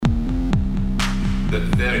the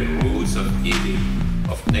very roots of healing,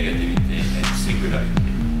 of negativity and singularity,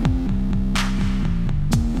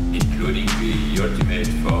 including the ultimate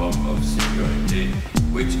form of singularity,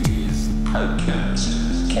 which is the whole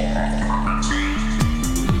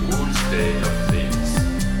state of things,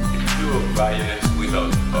 the pure violence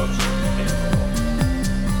without object anymore.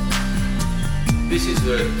 This is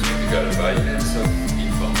the typical violence of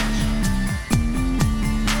information.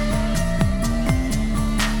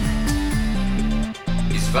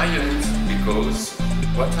 It's violent because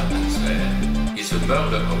what happens there is a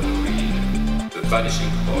murder of the real, the vanishing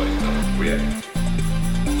point of reality.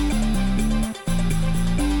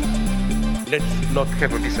 Let's not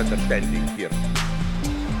have a misunderstanding here.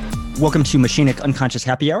 Welcome to Machinic Unconscious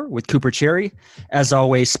Happy Hour with Cooper Cherry. As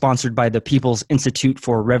always, sponsored by the People's Institute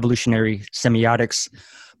for Revolutionary Semiotics.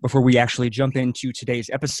 Before we actually jump into today's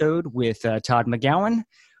episode with Todd McGowan,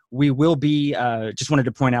 we will be, just wanted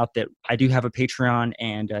to point out that I do have a Patreon,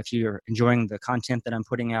 and if you're enjoying the content that I'm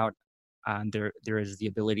putting out, there is the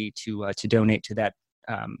ability to donate to that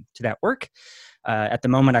work. At the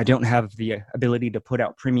moment, I don't have the ability to put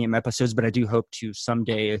out premium episodes, but I do hope to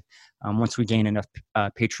someday, once we gain enough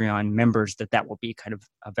Patreon members, that will be kind of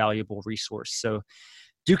a valuable resource. So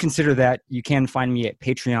do consider that. You can find me at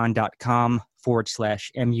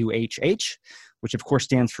patreon.com/MUHH, which of course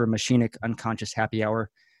stands for Machinic Unconscious Happy Hour.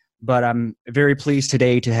 But I'm very pleased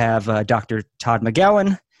today to have Dr. Todd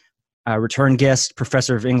McGowan, a return guest,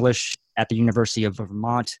 professor of English at the University of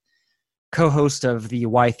Vermont, co-host of the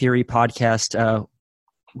Why Theory podcast.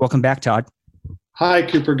 Welcome back, Todd. Hi,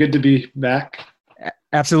 Cooper. Good to be back.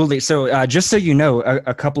 Absolutely. So just so you know,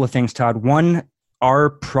 a couple of things, Todd. One,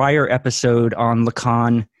 our prior episode on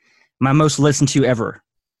Lacan, my most listened to ever.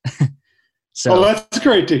 So that's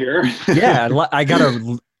great to hear. Yeah, I got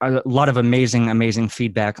a lot of amazing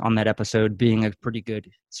feedback on that episode, being a pretty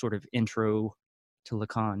good sort of intro to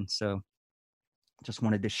Lacan. So just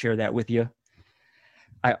wanted to share that with you.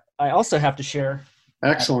 I also have to share.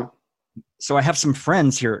 Excellent. So I have some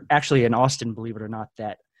friends here, actually in Austin, believe it or not,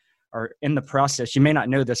 that are in the process. You may not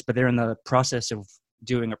know this, but they're in the process of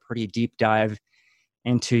doing a pretty deep dive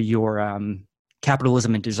into your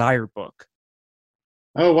Capitalism and Desire book.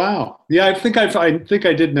 Oh wow! Yeah, I think I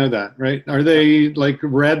did know that. Right? Are they like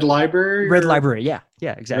Red Library? Red Library, yeah,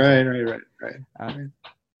 exactly. Right.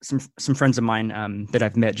 Some friends of mine that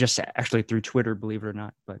I've met just actually through Twitter, believe it or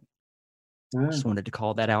not, but. Just wanted to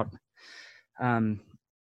call that out.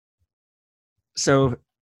 So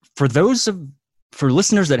for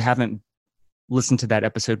listeners that haven't listened to that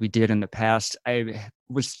episode we did in the past, I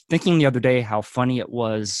was thinking the other day how funny it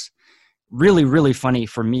was, really, really funny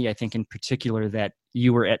for me, I think in particular, that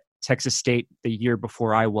you were at Texas State the year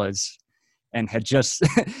before I was and had just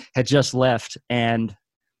left. And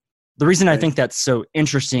the reason I think that's so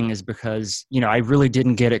interesting is because, I really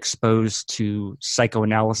didn't get exposed to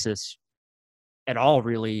psychoanalysis at all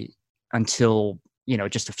really until,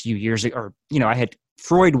 just a few years ago, or, I had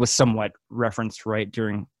Freud was somewhat referenced right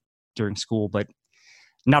during school, but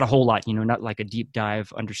not a whole lot, not like a deep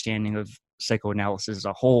dive understanding of psychoanalysis as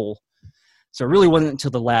a whole. So it really wasn't until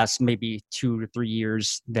the last maybe 2 to 3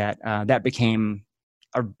 years that that became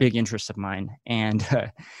a big interest of mine. And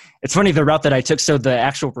it's funny, the route that I took. So the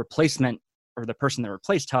actual replacement, or the person that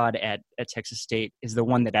replaced Todd at Texas State, is the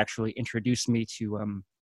one that actually introduced me to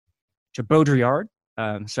Baudrillard.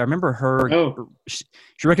 So I remember her. Oh. She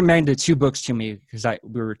recommended 2 books to me because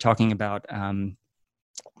we were talking about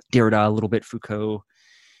Derrida, a little bit Foucault,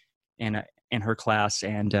 in her class,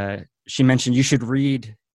 and she mentioned you should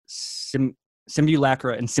read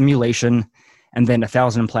Simulacra and Simulation, and then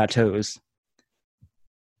 1,000 Plateaus.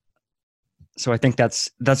 So I think that's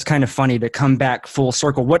kind of funny to come back full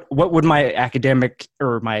circle. What would my academic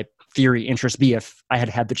or my theory interest be if I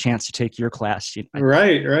had the chance to take your class?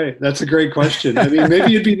 Right. That's a great question. I mean,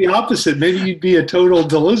 maybe you'd be the opposite. Maybe you'd be a total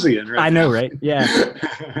Deleuzian, right? I know, right? Yeah.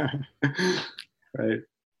 Right.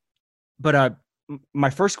 But my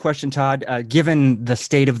first question, Todd, given the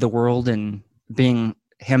state of the world and being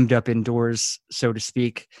hemmed up indoors, so to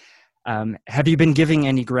speak, have you been giving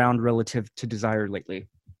any ground relative to desire lately?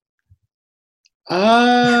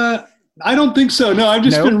 I don't think so. No, I've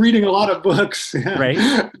just been reading a lot of books. Right.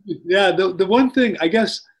 Yeah. The one thing, I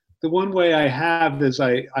guess, the one way I have is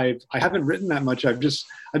I haven't written that much. I've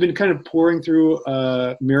been kind of pouring through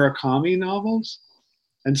Murakami novels.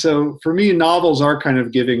 And so for me, novels are kind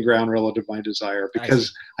of giving ground relative to my desire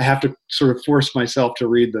because I have to sort of force myself to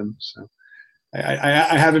read them. So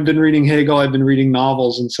I haven't been reading Hegel. I've been reading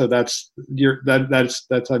novels. And so that's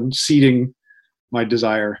I'm seeding my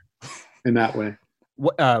desire in that way.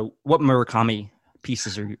 What Murakami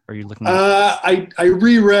pieces are you looking at? I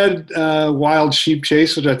reread Wild Sheep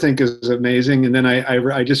Chase, which I think is amazing, and then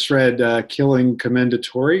I just read Killing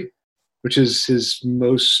Commendatore, which is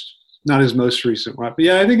not his most recent one, but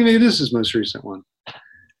yeah, I think it is his most recent one,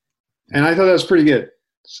 and I thought that was pretty good.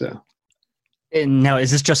 So, and now,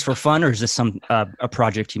 is this just for fun, or is this a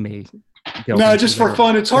project you may? No, just for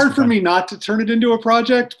fun. It's hard for me not to turn it into a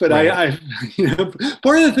project, but right. I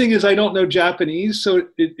part of the thing is I don't know Japanese, so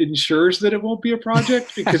it ensures that it won't be a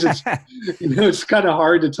project because it's, it's kind of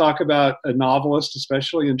hard to talk about a novelist,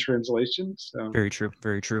 especially in translation. So very true,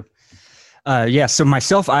 very true. Yeah. So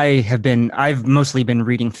myself, I've mostly been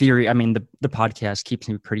reading theory. I mean, the podcast keeps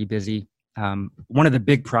me pretty busy. One of the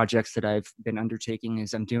big projects that I've been undertaking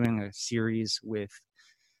is I'm doing a series with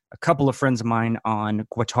a couple of friends of mine on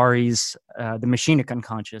Guattari's The Machinic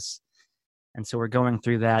Unconscious. And so we're going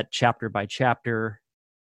through that chapter by chapter.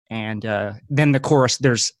 And then the chorus,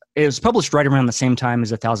 it was published right around the same time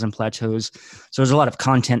as A Thousand Plateaus. So there's a lot of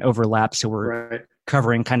content overlap. So we're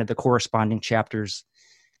covering kind of the corresponding chapters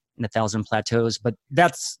in A Thousand Plateaus. But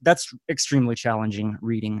that's extremely challenging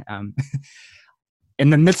reading. In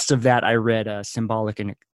the midst of that, I read Symbolic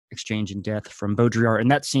and Exchange and Death from Baudrillard,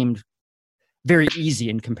 and that seemed very easy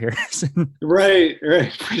in comparison. Right,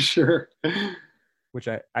 for sure. Which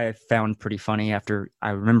I found pretty funny after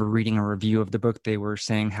I remember reading a review of the book. They were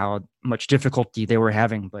saying how much difficulty they were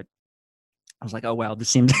having, but I was like, oh, wow, this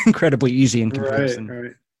seemed incredibly easy in comparison.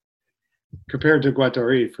 Right. Compared to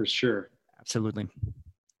Guattari, for sure. Absolutely.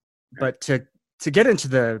 But to get into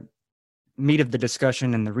the meat of the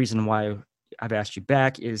discussion and the reason why I've asked you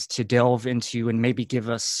back is to delve into and maybe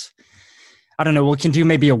give us, I don't know, we can do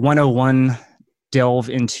maybe a 101 delve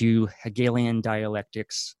into Hegelian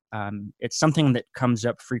dialectics. It's something that comes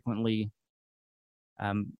up frequently.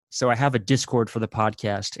 So I have a Discord for the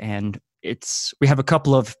podcast, and we have a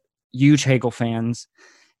couple of huge Hegel fans,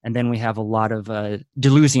 and then we have a lot of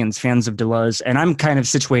Deleuzians, fans of Deleuze, and I'm kind of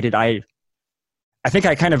situated. I think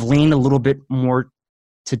I kind of lean a little bit more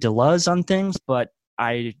to Deleuze on things, but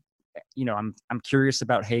I'm curious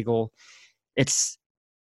about Hegel.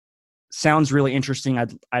 Sounds really interesting.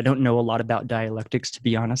 I don't know a lot about dialectics, to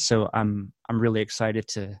be honest, so I'm really excited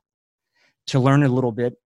to learn a little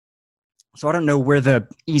bit. So I don't know where the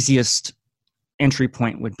easiest entry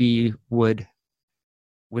point would be. Would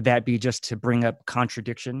that be just to bring up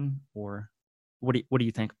contradiction, or what do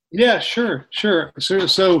you think? Yeah, sure.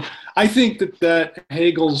 So I think that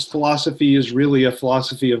Hegel's philosophy is really a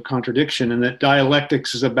philosophy of contradiction, and that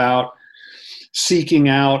dialectics is about seeking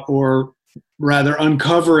out, or rather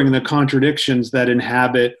uncovering, the contradictions that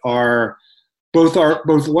inhabit both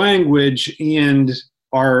language and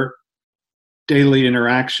our daily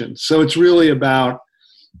interactions. So it's really a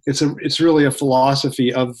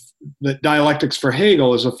philosophy of the dialectics. For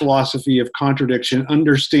Hegel is a philosophy of contradiction,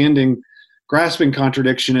 understanding, grasping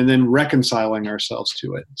contradiction, and then reconciling ourselves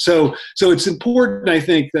to it. So it's important, I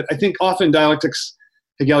think often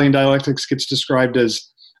Hegelian dialectics gets described as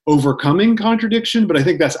overcoming contradiction, but I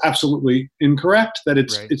think that's absolutely incorrect, that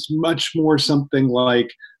it's much more something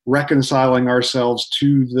like reconciling ourselves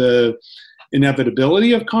to the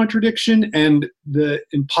inevitability of contradiction and the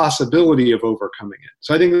impossibility of overcoming it.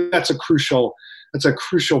 So I think that's a crucial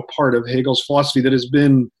part of Hegel's philosophy that has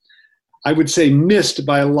been, I would say, missed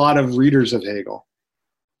by a lot of readers of Hegel.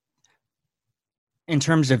 In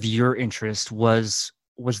terms of your interest, was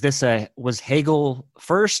Hegel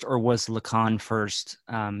first, or was Lacan first,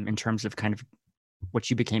 in terms of kind of what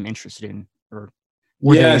you became interested in? Or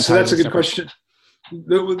so that's a good question.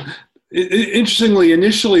 Interestingly,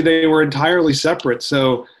 initially they were entirely separate.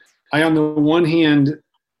 So I, on the one hand,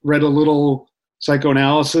 read a little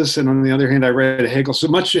psychoanalysis, and on the other hand, I read Hegel. So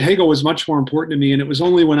Hegel was much more important to me, and it was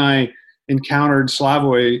only when I encountered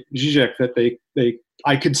Slavoj Žižek that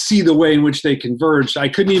I could see the way in which they converged. I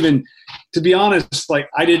couldn't even, to be honest,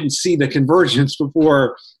 I didn't see the convergence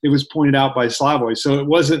before it was pointed out by Slavoj. So it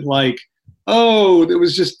wasn't like,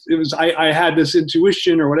 I had this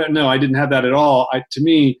intuition or whatever. No, I didn't have that at all. To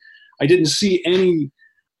me, I didn't see any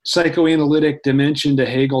psychoanalytic dimension to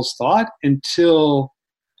Hegel's thought until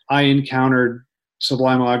I encountered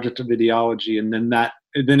Sublime Object of Ideology. And then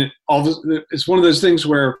it's one of those things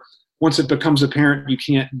where once it becomes apparent, you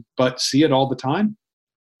can't but see it all the time.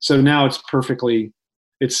 So now it's perfectly,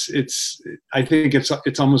 I think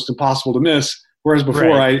it's almost impossible to miss. Whereas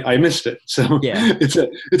before I missed it. So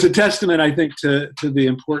it's a testament, I think, to the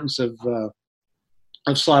importance of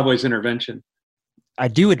Slavoj's intervention. I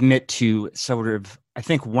do admit to I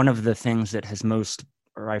think one of the things that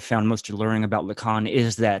I found most alluring about Lacan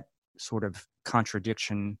is that sort of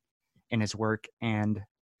contradiction in his work. And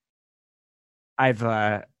I've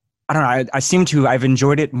I don't know. I've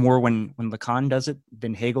enjoyed it more when Lacan does it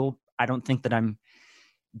than Hegel. I don't think that I'm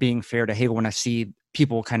being fair to Hegel when I see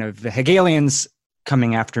people kind of the Hegelians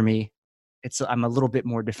coming after me. I'm a little bit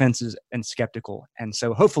more defensive and skeptical, and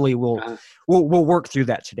so hopefully we'll work through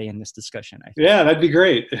that today in this discussion. I think. Yeah, that'd be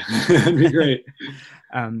great. That'd be great.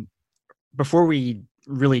 Before we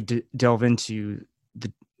really delve into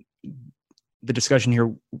the discussion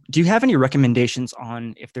here, do you have any recommendations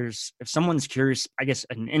on if someone's curious, I guess,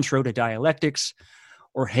 an intro to dialectics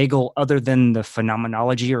or Hegel other than the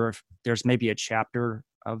phenomenology, or if there's maybe a chapter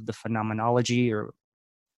of the phenomenology or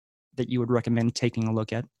that you would recommend taking a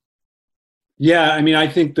look at? Yeah, I mean, I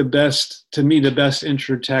think the best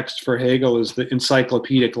intro text for Hegel is the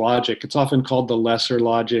Encyclopedic Logic. It's often called the Lesser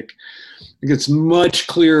Logic. I think it's much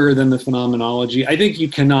clearer than the Phenomenology. I think you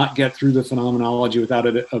cannot get through the Phenomenology without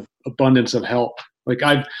an abundance of help. Like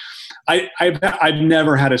I've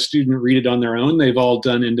never had a student read it on their own. They've all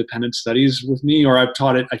done independent studies with me, or I've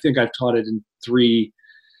taught it. I think I've taught it in 3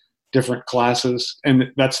 different classes,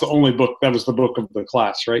 and that's the only book. That was the book of the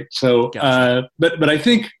class, right? So, Gotcha. But I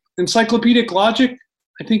think Encyclopedic Logic,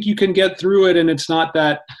 I think you can get through it, and it's not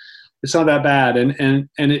that bad. And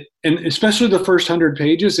especially the first 100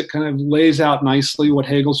 pages, it kind of lays out nicely what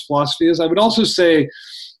Hegel's philosophy is. I would also say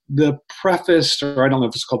the preface, or I don't know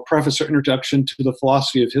if it's called preface or introduction to the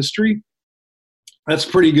philosophy of history, that's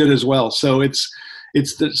pretty good as well. So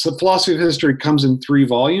the philosophy of history comes in 3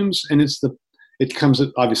 volumes, and it comes at,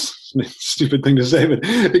 obviously, stupid thing to say, but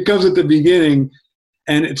it comes at the beginning.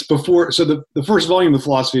 And it's before, so the first volume of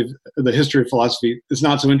the history of philosophy is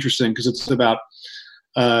not so interesting because it's about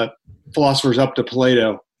philosophers up to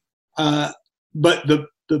Plato. But the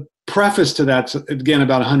preface to that's, again,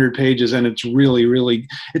 about 100 pages, and it's really, really,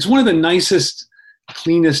 it's one of the nicest,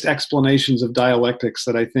 cleanest explanations of dialectics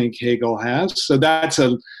that I think Hegel has. So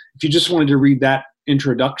if you just wanted to read that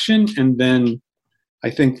introduction, and then I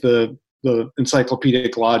think the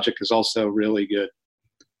Encyclopedic Logic is also really good.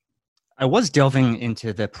 I was delving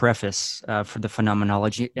into the preface for the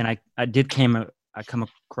Phenomenology, and I come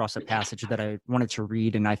across a passage that I wanted to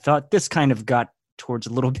read, and I thought this kind of got towards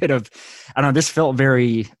a little bit of, I don't know, this felt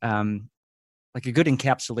very like a good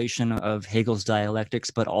encapsulation of Hegel's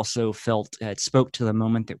dialectics, but also felt it spoke to the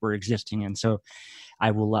moment that we're existing in. So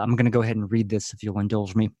I'm going to go ahead and read this if you'll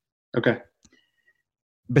indulge me. Okay.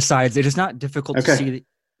 Besides, it is not difficult to see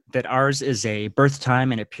that ours is a birth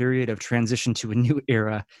time and a period of transition to a new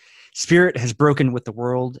era. Spirit has broken with the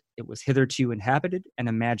world it was hitherto inhabited and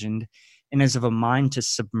imagined, and is of a mind to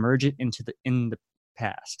submerge it in the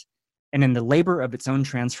past, and in the labor of its own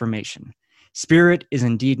transformation. Spirit is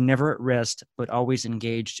indeed never at rest, but always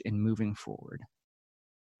engaged in moving forward.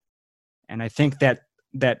 And I think that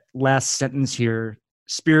last sentence here,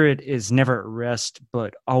 spirit is never at rest,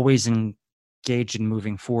 but always engaged in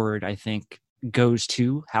moving forward, I think goes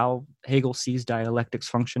to how Hegel sees dialectics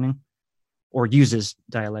functioning, or uses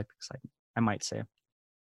dialectics, I might say.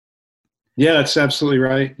 Yeah, that's absolutely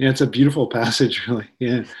right. Yeah, it's a beautiful passage, really.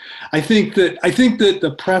 Yeah, I think that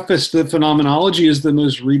the preface to the Phenomenology is the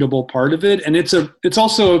most readable part of it, and it's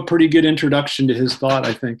also a pretty good introduction to his thought,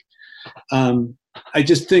 I think. I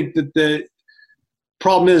just think that the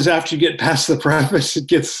problem is after you get past the preface, it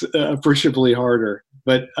gets appreciably harder.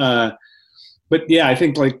 But yeah, I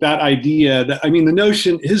think like that idea that, I mean,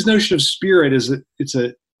 his notion of spirit is that it's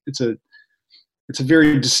a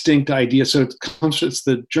very distinct idea. So it's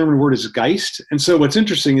the German word is Geist. And so what's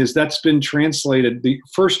interesting is that's been translated, the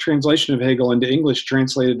first translation of Hegel into English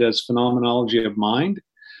translated as phenomenology of mind.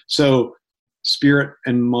 So spirit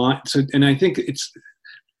and mind. So, and I think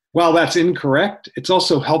while that's incorrect, it's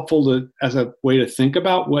also helpful as a way to think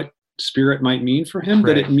about what spirit might mean for him,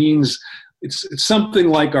 right. That it means it's something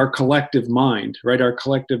like our collective mind, right? Our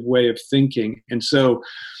collective way of thinking. And so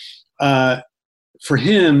for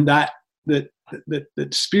him, that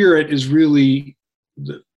spirit is really,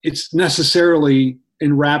 it's necessarily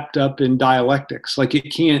wrapped up in dialectics. Like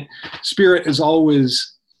spirit is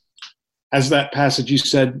always, as that passage you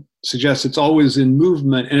said suggests, it's always in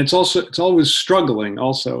movement, and it's always struggling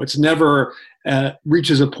also. It's never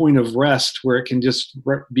reaches a point of rest where it can just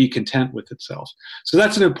be content with itself. So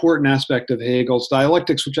that's an important aspect of Hegel's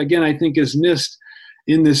dialectics, which again, I think is missed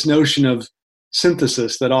in this notion of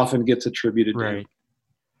synthesis that often gets attributed to him.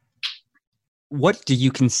 What do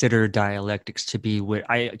you consider dialectics to be?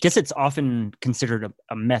 I guess it's often considered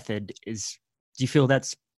a method. Do you feel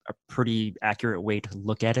that's a pretty accurate way to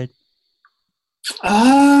look at it?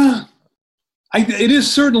 It is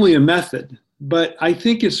certainly a method, but I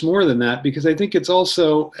think it's more than that, because I think it's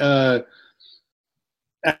also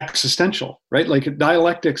existential, right? Like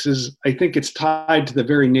dialectics is, I think it's tied to the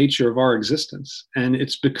very nature of our existence. And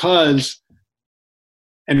it's because,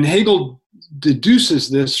 and Hegel deduces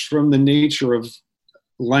this from the nature of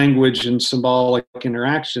language and symbolic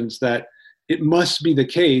interactions, that it must be the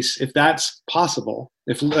case, if that's possible,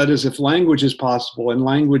 if that is, if language is possible and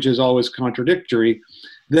language is always contradictory,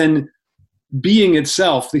 then being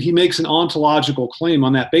itself, he makes an ontological claim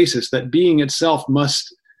on that basis, that being itself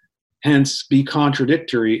must hence be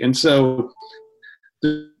contradictory. And so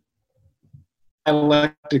the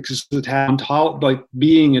dialectics is like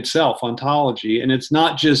being itself, ontology. And it's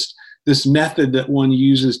not just this method that one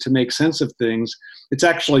uses to make sense of things. It's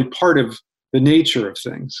actually part of the nature of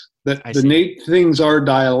things, that things are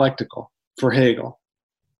dialectical for Hegel.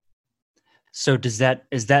 So is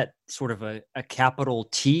that sort of a capital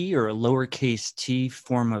T or a lowercase t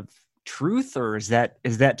form of truth, or is that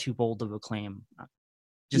too bold of a claim?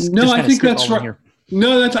 I think that's right.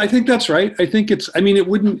 No, I think that's right. I think it's, I mean, it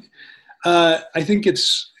wouldn't, I think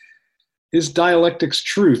is dialectics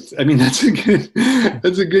truth? I mean, that's a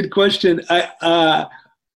good question.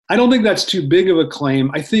 I don't think that's too big of a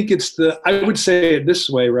claim. I think I would say it this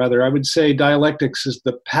way, rather. I would say dialectics is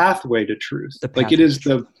the pathway to truth. Like it is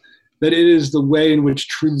that it is the way in which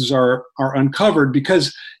truths are uncovered,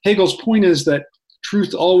 because Hegel's point is that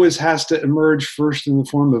truth always has to emerge first in the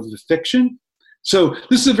form of the fiction. So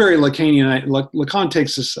this is a very Lacanian, Lacan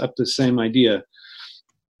takes this up the same idea.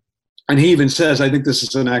 And he even says, I think this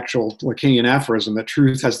is an actual Lacanian aphorism, that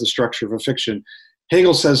truth has the structure of a fiction.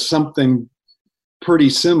 Hegel says something pretty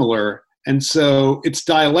similar. And so it's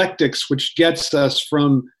dialectics which gets us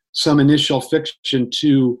from some initial fiction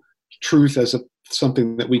to truth as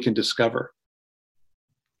something that we can discover.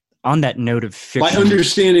 On that note of fiction, by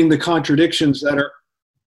understanding the contradictions that are,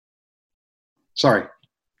 sorry.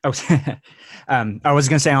 Oh, I was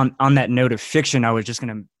going to say on that note of fiction, I was just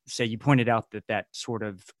going to say, you pointed out that sort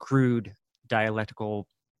of crude dialectical,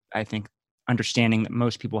 I think, understanding that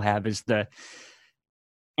most people have is the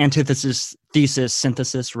antithesis, thesis,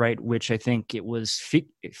 synthesis, right? Which I think it was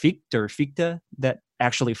Fichte that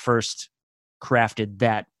actually first crafted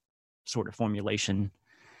that sort of formulation.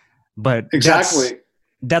 But exactly,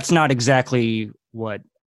 that's not exactly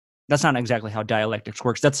how dialectics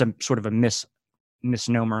works. That's a sort of a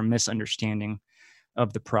misnomer, misunderstanding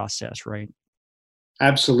of the process, right?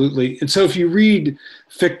 Absolutely. And so if you read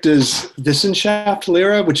Fichte's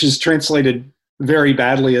Wissenschaftslehre, which is translated very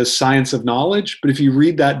badly as science of knowledge, but if you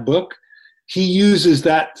read that book, he uses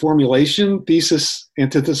that formulation, thesis,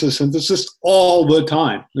 antithesis, synthesis, all the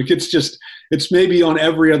time. Like it's maybe on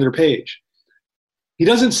every other page. He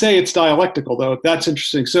doesn't say it's dialectical, though. That's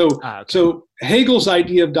interesting. So, So Hegel's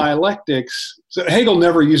idea of dialectics, so Hegel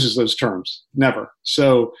never uses those terms, never.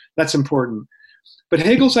 So that's important. But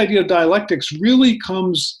Hegel's idea of dialectics really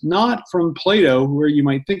comes not from Plato, where you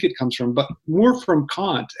might think it comes from, but more from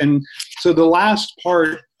Kant. And so the last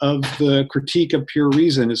part of the Critique of Pure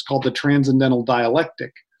Reason is called the Transcendental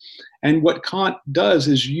Dialectic. And what Kant does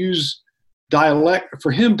is use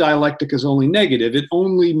for him, dialectic is only negative. It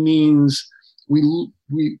only means we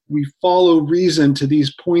follow reason to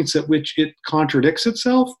these points at which it contradicts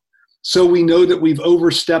itself. So we know that we've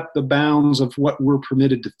overstepped the bounds of what we're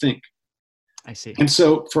permitted to think. I see. And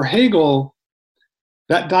so for Hegel,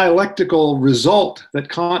 that dialectical result that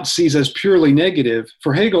Kant sees as purely negative,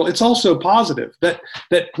 for Hegel, it's also positive. That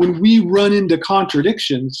when we run into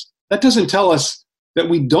contradictions, that doesn't tell us that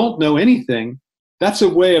we don't know anything. That's a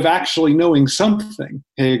way of actually knowing something,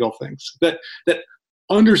 Hegel thinks. That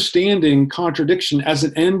understanding contradiction as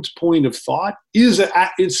an end point of thought is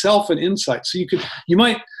itself an insight. So you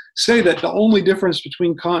might say that the only difference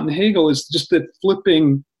between Kant and Hegel is just the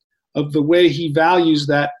flipping of the way he values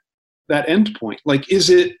that end point. Like, is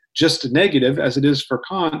it just a negative, as it is for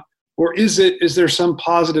Kant, or is there some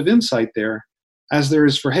positive insight there, as there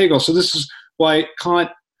is for Hegel? So this is why Kant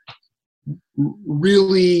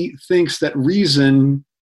really thinks that reason,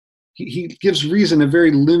 he gives reason a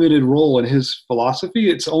very limited role in his philosophy.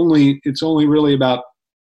 It's only really about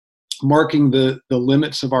marking the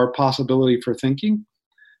limits of our possibility for thinking.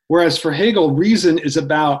 Whereas for Hegel, reason is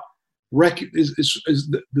about is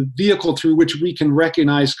the vehicle through which we can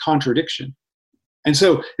recognize contradiction. And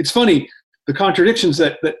so it's funny, the contradictions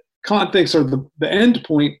that Kant thinks are the end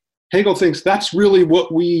point, Hegel thinks that's really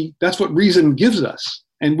that's what reason gives us,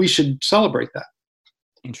 and we should celebrate that.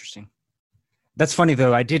 Interesting. That's funny,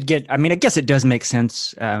 though. I guess it does make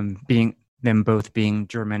sense, being them both being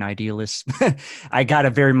German idealists. I got a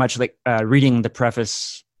very much like reading the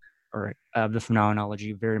preface or the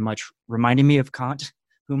Phenomenology very much reminding me of Kant,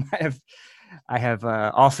 whom I have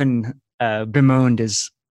often bemoaned as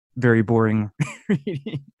very boring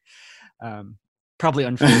reading. Probably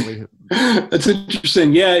unfairly. That's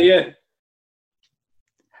interesting. Yeah.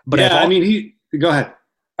 But yeah, I mean, go ahead.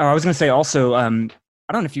 Oh, I was going to say also, I don't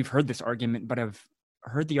know if you've heard this argument, but I've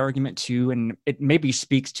heard the argument too, and it maybe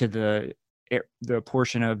speaks to the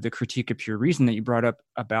portion of the Critique of Pure Reason that you brought up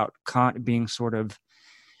about Kant being sort of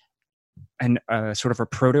a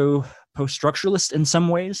proto-post-structuralist in some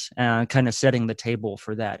ways, kind of setting the table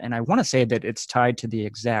for that. And I want to say that it's tied to the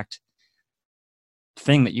exact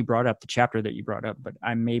thing that you brought up, the chapter that you brought up, but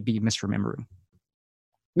I may be misremembering.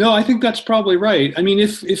 No, I think that's probably right. I mean,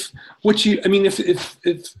 if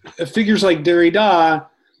figures like Derrida,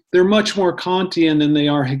 they're much more Kantian than they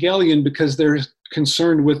are Hegelian because they're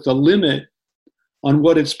concerned with the limit on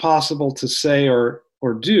what it's possible to say or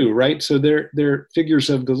do, right? So they're figures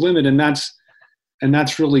of the limit, and that's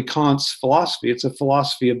really Kant's philosophy. It's a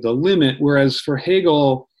philosophy of the limit. Whereas for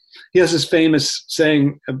Hegel, he has this famous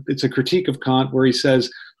saying, it's a critique of Kant, where he says,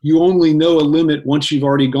 you only know a limit once you've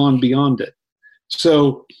already gone beyond it.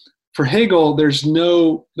 So for Hegel, there's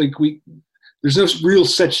no real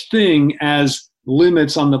such thing as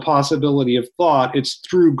limits on the possibility of thought. It's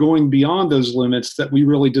through going beyond those limits that we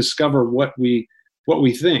really discover what we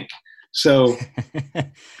think. So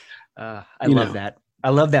I love that. I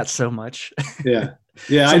love that so much. Yeah.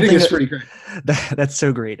 I think it's pretty great. That's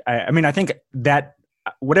so great. I mean, I think that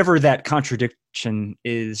whatever that contradiction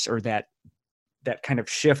is, or that kind of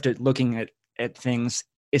shift at looking at things,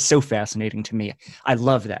 is so fascinating to me. I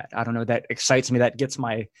love that. I don't know, that excites me. That gets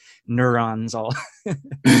my neurons all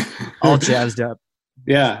all jazzed up.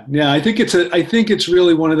 Yeah. I think it's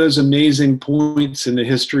really one of those amazing points in the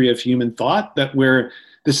history of human thought, that where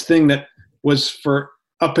this thing that was for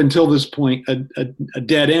up until this point a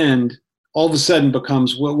dead end, all of a sudden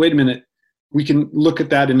becomes, well, wait a minute, we can look at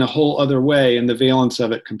that in a whole other way, and the valence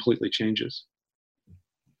of it completely changes.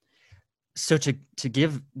 So to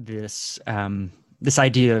give this this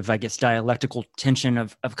idea of, I guess, dialectical tension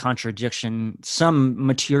of contradiction some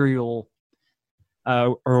material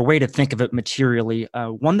or a way to think of it materially,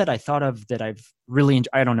 one that I thought of that I've really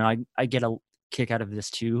I don't know, I get a kick out of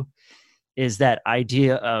this too, is that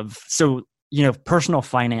idea of, so, personal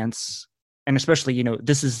finance, and especially,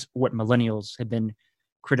 this is what millennials have been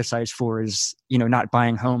criticized for, is, not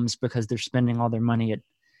buying homes because they're spending all their money at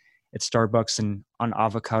Starbucks and on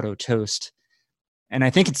avocado toast. And I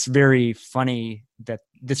think it's very funny that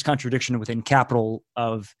this contradiction within capital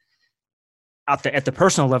of at the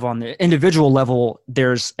personal level, on the individual level,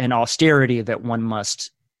 there's an austerity that one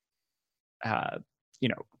must,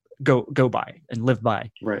 go by and live by.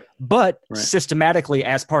 Right. But systematically,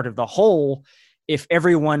 as part of the whole, if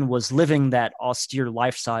everyone was living that austere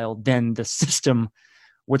lifestyle, then the system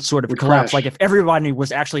would sort of collapse. Crash. Like if everybody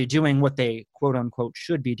was actually doing what they quote unquote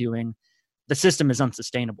should be doing, the system is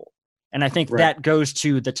unsustainable. And I think that goes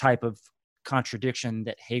to the type of contradiction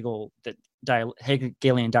that Hegelian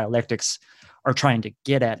dialectics are trying to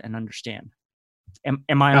get at and understand.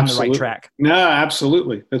 Am I on the right track? No,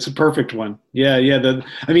 absolutely. That's a perfect one. Yeah.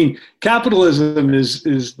 Capitalism is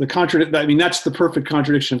the contradiction. I mean, that's the perfect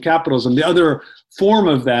contradiction of capitalism. The other form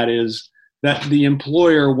of that is that the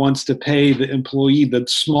employer wants to pay the employee the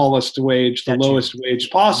smallest wage, the lowest wage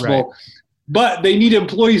possible. Right. But they need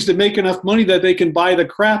employees to make enough money that they can buy the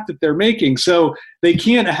crap that they're making. So they're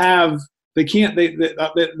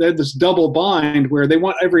this double bind where they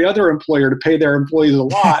want every other employer to pay their employees a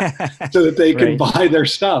lot so that they can buy their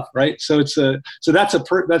stuff, right? So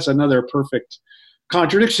that's another perfect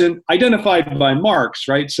contradiction identified by Marx,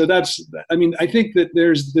 right? So I think that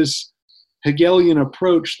there's this Hegelian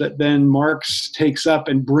approach that then Marx takes up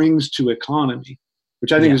and brings to economy,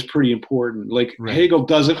 which I think is pretty important. Like Hegel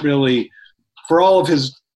doesn't really, for all of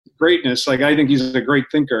his greatness, like I think he's a great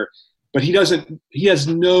thinker, but he has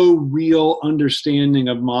no real understanding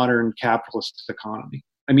of modern capitalist economy.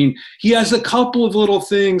 I mean, he has a couple of little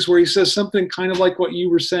things where he says something kind of like what you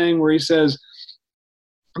were saying, where he says,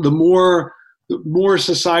 the more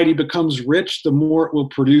society becomes rich, the more it will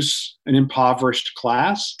produce an impoverished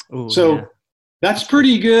class. Ooh, that's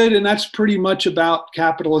pretty good, and that's pretty much about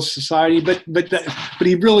capitalist society. But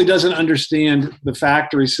he really doesn't understand the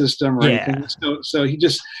factory system or anything. So he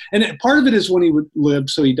just, and part of it is when he would live.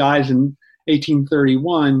 So he dies in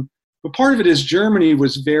 1831. But part of it is Germany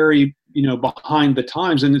was very behind the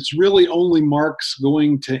times, and it's really only Marx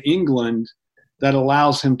going to England that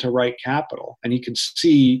allows him to write Capital, and he can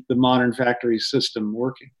see the modern factory system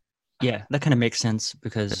working. Yeah, that kind of makes sense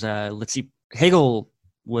because let's see, Hegel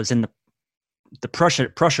was in the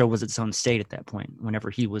Prussia was its own state at that point. Whenever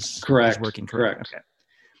he was working, correct. Okay,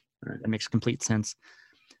 right. That makes complete sense.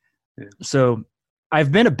 Yeah. So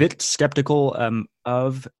I've been a bit skeptical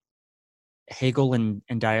of Hegel and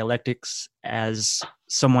dialectics as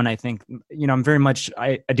someone, I think, I'm very much,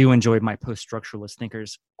 I do enjoy my post-structuralist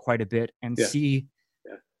thinkers quite a bit, and see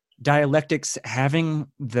dialectics having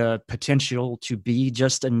the potential to be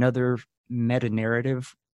just another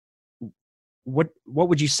meta-narrative. What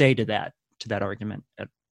would you say to that argument?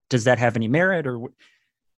 Does that have any merit, or?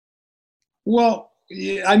 Well,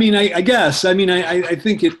 I mean, I guess. I mean, I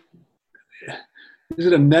think it. Is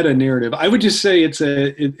it a meta narrative? I would just say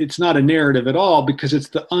it's not a narrative at all, because it's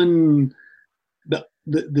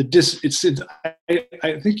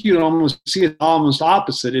I think you'd almost see it almost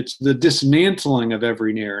opposite. It's the dismantling of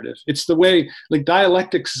every narrative. It's the way, like,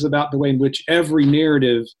 dialectics is about the way in which every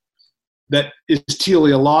narrative that is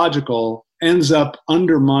teleological ends up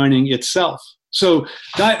undermining itself. So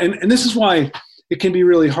and this is why it can be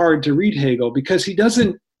really hard to read Hegel, because he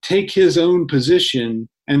doesn't take his own position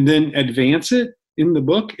and then advance it in the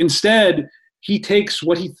book. Instead, he takes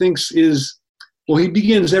what he thinks is, well, he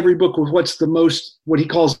begins every book with what he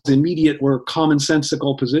calls the immediate or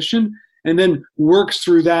commonsensical position, and then works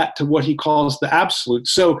through that to what he calls the absolute.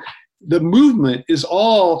 So the movement is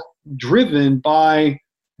all driven by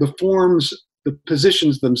the forms, the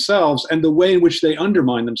positions themselves, and the way in which they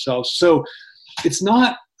undermine themselves. So it's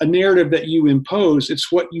not a narrative that you impose,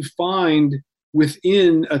 it's what you find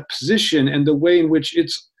within a position and the way in which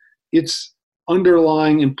its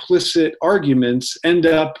underlying implicit arguments end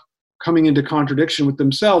up coming into contradiction with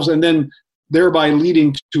themselves, and then thereby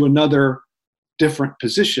leading to another different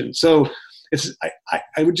position. So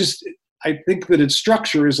I think that its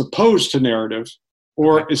structure is opposed to narrative,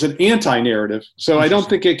 or is an anti-narrative. So I don't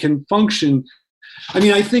think it can function. I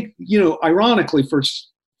mean, I think, ironically for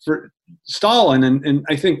Stalin, and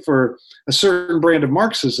I think for a certain brand of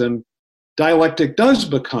Marxism, dialectic does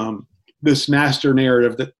become this master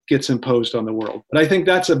narrative that gets imposed on the world. But I think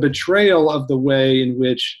that's a betrayal of the way in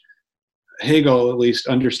which Hegel, at least,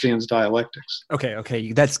 understands dialectics.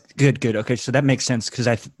 Okay, that's good. Okay, so that makes sense, because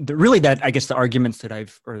I guess the arguments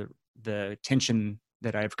or the tension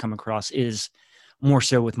that I've come across is more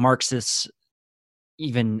so with Marxists,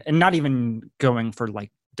 and not even going for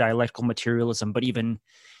like dialectical materialism, but even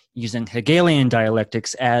using Hegelian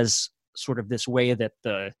dialectics as sort of this way that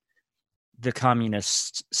the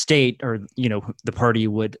communist state, or the party,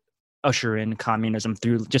 would usher in communism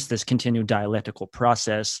through just this continued dialectical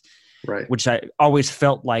process, right? Which I always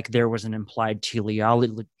felt like there was an implied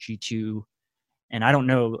teleology to, and I don't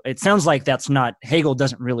know. It sounds like that's not, Hegel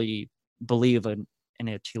doesn't really believe in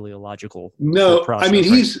a teleological process. I mean,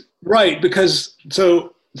 he's right, because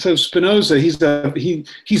so Spinoza, he's at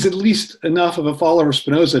least enough of a follower of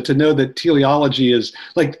Spinoza to know that teleology is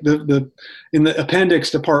like in the appendix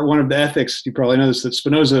to part 1 of the Ethics. You probably know this, that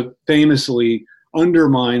Spinoza famously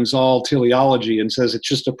undermines all teleology and says it's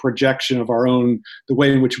just a projection of the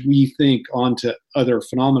way in which we think onto other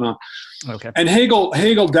phenomena. Okay. And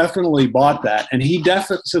Hegel definitely bought that, and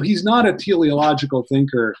so he's not a teleological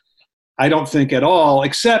thinker, I don't think, at all,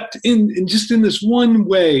 except in this one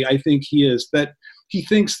way. I think he is, that he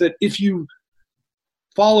thinks that if you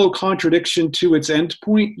follow contradiction to its end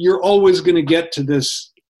point, you're always going to get to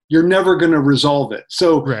this, you're never going to resolve it.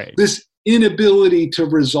 So This inability to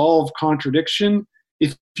resolve contradiction,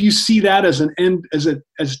 if you see that as an end,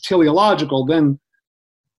 as teleological, then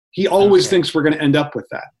he always thinks we're going to end up with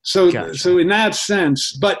that. So, Gotcha. So in that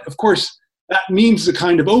sense, but of course that means the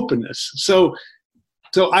kind of openness. So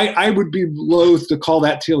I would be loath to call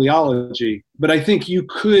that teleology, but I think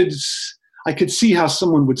I could see how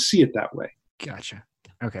someone would see it that way. Gotcha.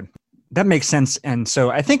 Okay. That makes sense. And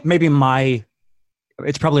so I think maybe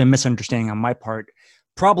it's probably a misunderstanding on my part,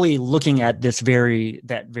 probably looking at that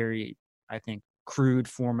very, I think, crude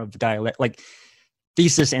form of dialect, like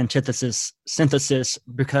thesis, antithesis, synthesis,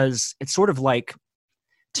 because it's sort of like,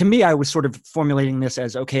 to me, I was sort of formulating this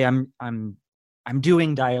as, okay, I'm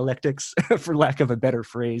doing dialectics, for lack of a better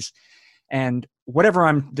phrase. And whatever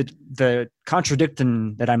the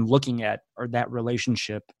contradiction that I'm looking at, or that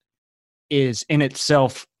relationship, is in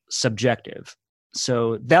itself subjective.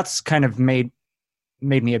 So that's kind of made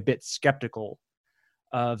me a bit skeptical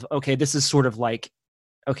of, okay, this is sort of like,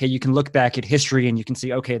 okay, you can look back at history and you can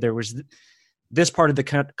see, okay, there was this part of the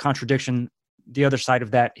contradiction, the other side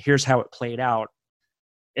of that, here's how it played out.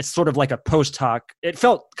 It's sort of like it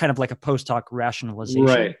felt kind of like a post hoc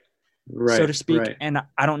rationalization. Right. So to speak. Right. And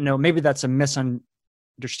I don't know, maybe that's a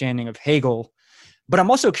misunderstanding of Hegel, but I'm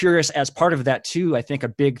also curious, as part of that too, I think a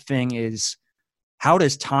big thing is, how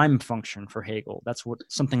does time function for Hegel? That's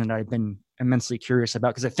something that I've been immensely curious about,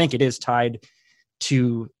 because I think it is tied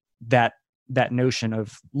to that notion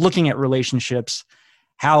of looking at relationships,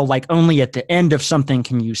 how like only at the end of something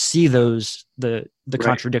can you see the the Right.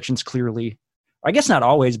 contradictions clearly. I guess not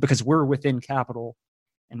always, because we're within capital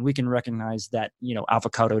and we can recognize that,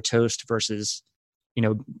 avocado toast versus,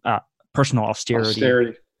 personal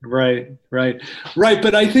austerity. Right.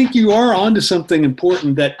 But I think you are onto something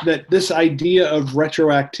important, that this idea of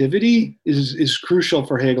retroactivity is crucial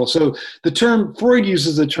for Hegel. So the term, Freud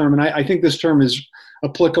uses the term, and I think this term is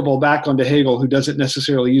applicable back onto Hegel, who doesn't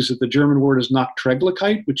necessarily use it. The German word is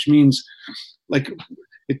Nachträglichkeit, which means like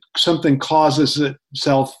something causes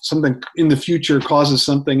itself, something in the future causes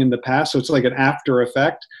something in the past. So it's like an after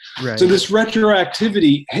effect. Right. So this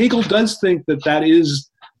retroactivity, Hegel does think that is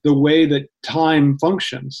the way that time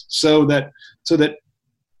functions. So that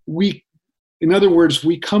we, in other words,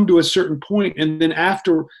 we come to a certain point, and then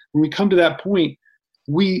after, when we come to that point,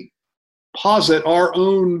 we posit our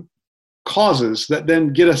own causes that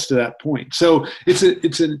then get us to that point. So it's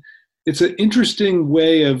an interesting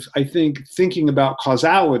way of, I think, thinking about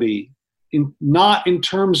causality, not in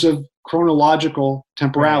terms of chronological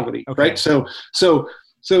temporality, Okay. right? So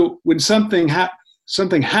when something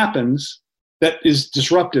happens that is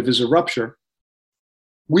disruptive, is a rupture,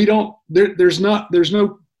 there's no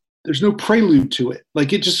prelude to it.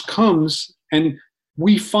 Like, it just comes, and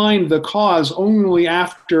we find the cause only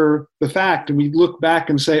after the fact, and we look back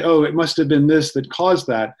and say, oh, it must have been this that caused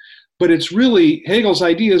that. But it's really, Hegel's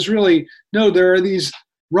idea is really, no, there are these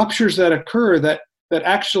ruptures that occur that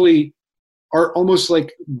actually are almost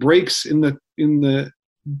like breaks in the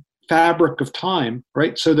fabric of time,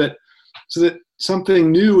 right? So that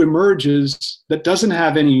something new emerges that doesn't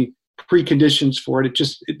have any preconditions for it.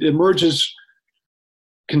 It emerges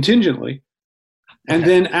contingently. And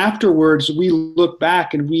then afterwards, we look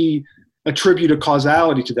back and we attribute a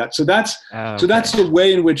causality to that. So that's the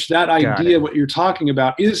way in which that idea, what you're talking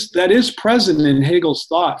about, is present in Hegel's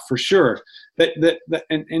thought, for sure.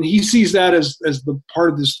 And he sees that as the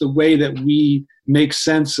part of this, the way that we make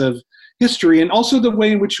sense of history, and also the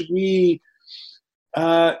way in which we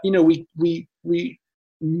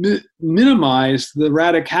minimize the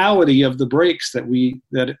radicality of the breaks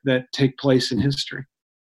that take place in history.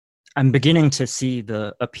 I'm beginning to see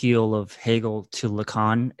the appeal of Hegel to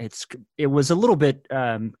Lacan. It was a little bit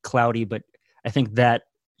cloudy, but I think that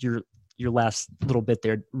your last little bit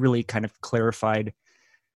there really kind of clarified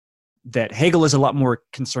that Hegel is a lot more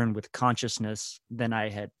concerned with consciousness than I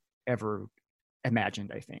had ever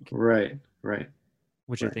imagined, I think. Right.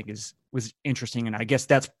 Which I think was interesting. And I guess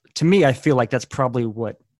to me, I feel like that's probably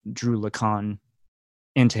what drew Lacan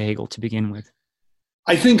into Hegel to begin with.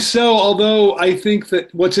 I think so, although I think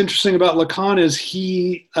that what's interesting about Lacan is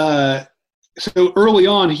so early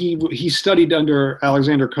on, he studied under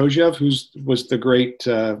Alexander Kojève, who was the great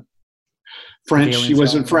French. He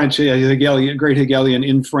wasn't French, Hegelian, great Hegelian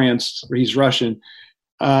in France. He's Russian.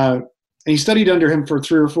 And he studied under him for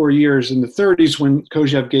 3 or 4 years in the 30s, when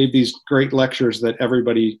Kojève gave these great lectures that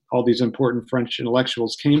all these important French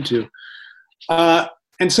intellectuals came to.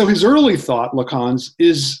 And so his early thought, Lacan's,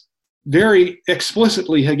 is very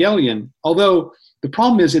explicitly Hegelian, although the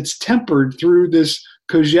problem is it's tempered through this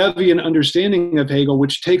Kojèvian understanding of Hegel,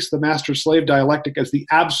 which takes the master-slave dialectic as the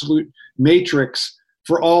absolute matrix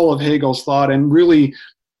for all of Hegel's thought, and really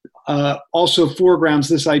also foregrounds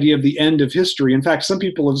this idea of the end of history. In fact, some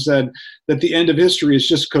people have said that the end of history is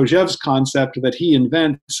just Kojève's concept that he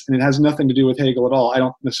invents, and it has nothing to do with Hegel at all. I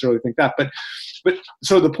don't necessarily think that, but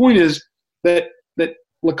so the point is that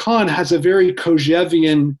Lacan has a very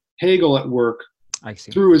Kojèvian Hegel at work, I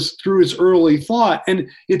see, through his early thought, and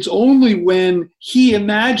it's only when he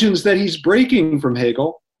imagines that he's breaking from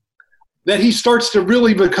Hegel that he starts to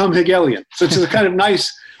really become Hegelian. So it's a kind of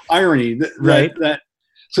nice irony right.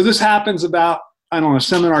 So this happens about, I don't know,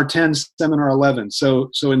 seminar 10, seminar 11.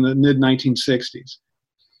 So in the mid 1960s.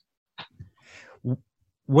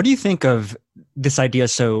 What do you think of this idea?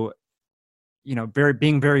 So,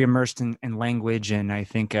 being very immersed in language, and I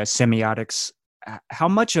think semiotics. How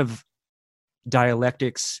much of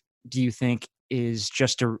dialectics do you think is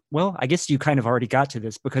just I guess you kind of already got to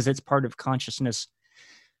this, because it's part of consciousness,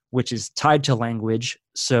 which is tied to language.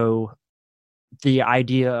 So the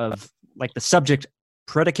idea of like the subject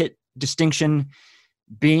predicate distinction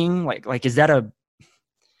being like, is that a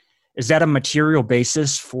material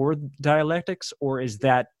basis for dialectics, or is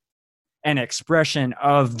that an expression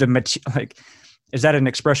of is that an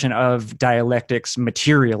expression of dialectics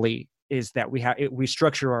materially? Is that we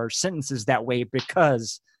structure our sentences that way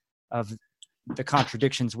because of the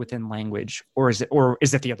contradictions within language, or is it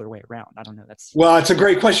the other way around? I don't know. Well, it's a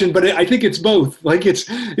great question, but I think it's both. Like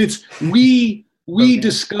we we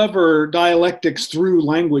discover dialectics through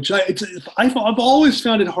language. I've always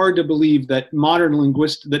found it hard to believe that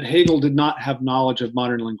that Hegel did not have knowledge of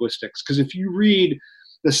modern linguistics. Because if you read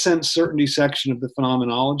the sense certainty section of the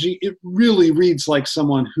Phenomenology, it really reads like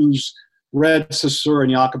someone who's read Saussure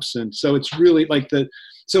and Jakobson. So it's really like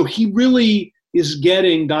so he really is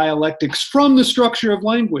getting dialectics from the structure of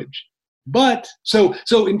language. But so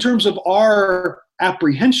in terms of our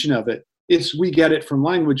apprehension of it, we get it from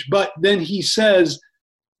language. But then he says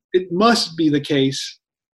it must be the case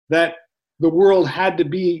that the world had to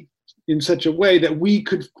be in such a way that we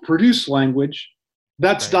could produce language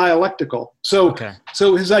that's dialectical. So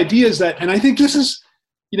his idea is that, and I think this is,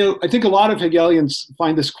 I think a lot of Hegelians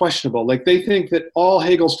find this questionable. Like they think that all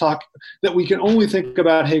Hegel's that we can only think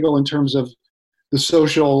about Hegel in terms of the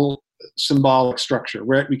social symbolic structure,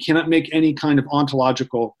 where we cannot make any kind of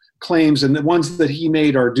ontological claims, and the ones that he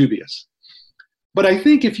made are dubious. But I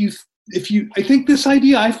think I think this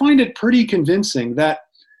idea, I find it pretty convincing that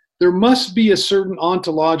there must be a certain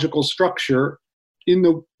ontological structure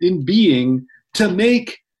in being to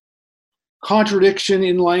make contradiction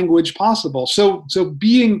in language possible. So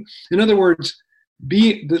being, in other words,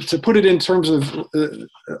 to put it in terms of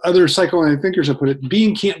other psychoanalytic thinkers have put it,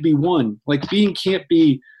 being can't be one. Like being can't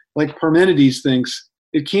be like Parmenides thinks.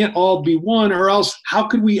 It can't all be one, or else how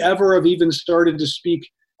could we ever have even started to speak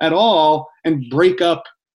at all and break up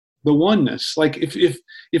the oneness? Like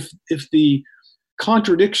if the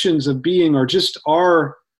contradictions of being are just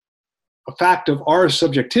a fact of our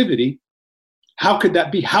subjectivity, how could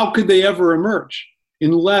that be? How could they ever emerge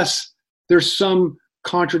unless there's some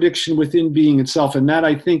contradiction within being itself? And that,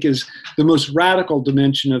 I think, is the most radical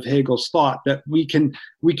dimension of Hegel's thought, that we can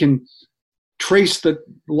trace the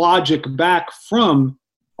logic back from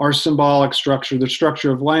our symbolic structure, the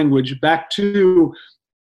structure of language, back to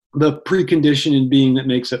the precondition in being that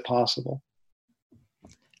makes it possible.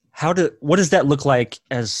 What does that look like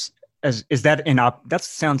as is that that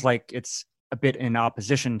sounds like it's a bit in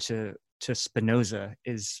opposition to Spinoza.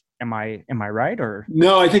 Am I right, or?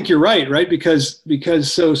 No, I think you're right? Because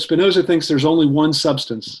so Spinoza thinks there's only one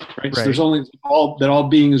substance, right? So there's only all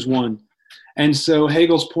being is one. And so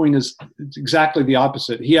Hegel's point is exactly the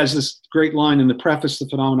opposite. He has this great line in the preface to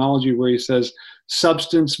Phenomenology where he says,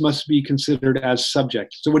 substance must be considered as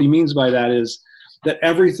subject. So what he means by that is that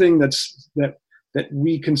everything that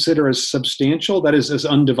we consider as substantial, that is as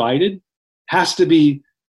undivided, has to be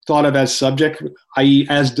thought of as subject, i.e.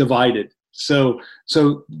 as divided. So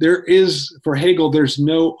there is, for Hegel, there's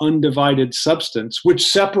no undivided substance, which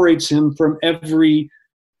separates him from every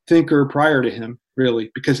thinker prior to him,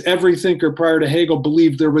 really, because every thinker prior to Hegel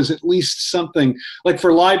believed there was at least something. Like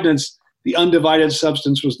for Leibniz, the undivided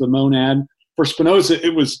substance was the monad. For Spinoza,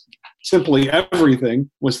 it was simply everything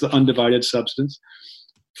was the undivided substance.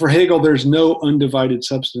 For Hegel, there's no undivided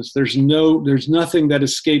substance. There's nothing that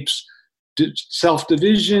escapes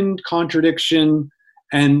self-division, contradiction,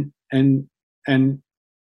 and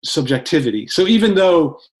subjectivity. So even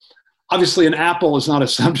though obviously an apple is not a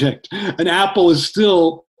subject, an apple is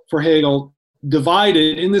still, for Hegel,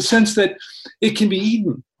 divided in the sense that it can be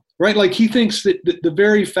eaten, right? Like he thinks that the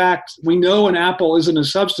very fact we know an apple isn't a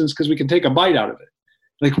substance because we can take a bite out of it.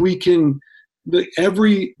 Like we can, the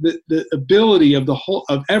ability of the whole,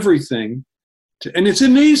 of everything and it's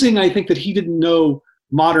amazing, I think, that he didn't know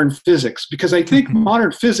modern physics, because I think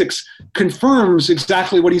modern physics confirms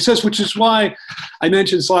exactly what he says, which is why I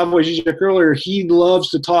mentioned Slavoj Žižek earlier. He loves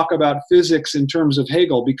to talk about physics in terms of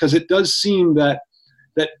Hegel, because it does seem that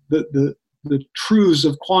the truths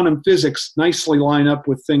of quantum physics nicely line up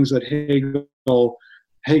with things that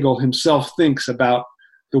Hegel himself thinks about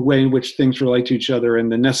the way in which things relate to each other,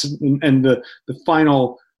 and the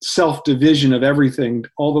final self-division of everything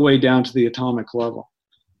all the way down to the atomic level.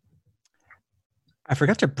 I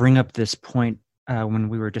forgot to bring up this point when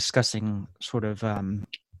we were discussing sort of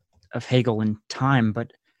Hegel and time,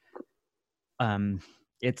 but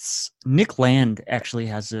it's Nick Land actually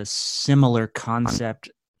has a similar concept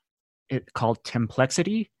called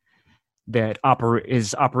templexity that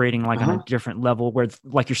is operating like on a different level, where,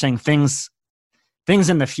 like you're saying, things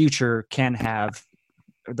in the future can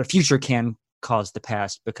cause the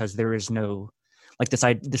past, because there is no, like,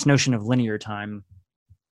 this notion of linear time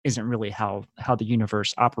isn't really how the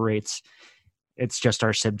universe operates. It's just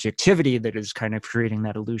our subjectivity that is kind of creating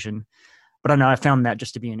that illusion. But I know I found that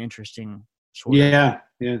just to be an interesting sort of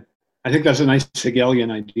I think that's a nice Hegelian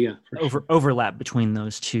idea. Overlap between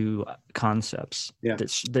those two concepts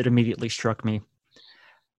that immediately struck me.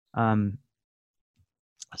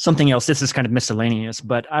 Something else, this is kind of miscellaneous,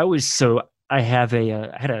 but I had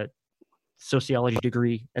a sociology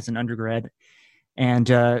degree as an undergrad,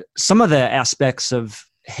 And some of the aspects of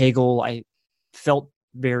Hegel I felt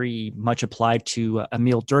very much applied to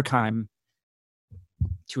Emil Durkheim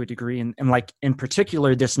to a degree, and like in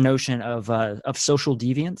particular this notion of social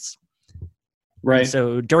deviance. Right. And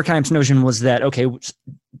so Durkheim's notion was that, okay,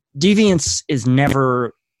 deviance is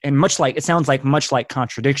never, and much like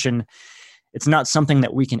contradiction, it's not something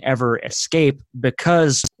that we can ever escape,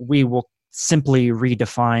 because we will simply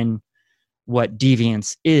redefine what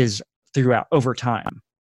deviance is throughout over time.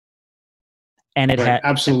 And it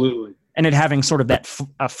absolutely. And it having sort of that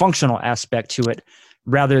a functional aspect to it,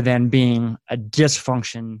 rather than being a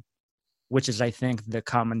dysfunction, which is, I think, the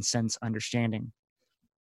common sense understanding.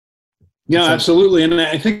 Yeah, absolutely. And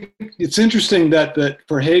I think it's interesting that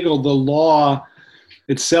for Hegel, the law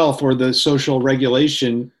itself, or the social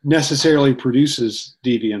regulation, necessarily produces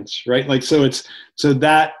deviance, right? Like, so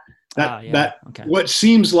what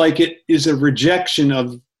seems like it is a rejection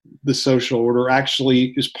of the social order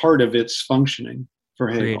actually is part of its functioning for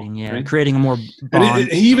Hegel. Creating a more bond.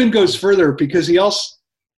 And he even goes further, because he also...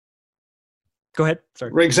 Go ahead.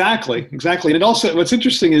 Sorry. Exactly. And it also, what's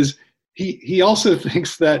interesting is he also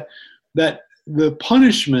thinks that the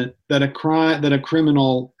punishment that a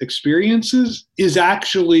criminal experiences is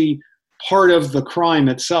actually part of the crime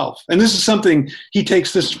itself. And this is something, he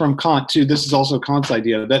takes this from Kant too. This is also Kant's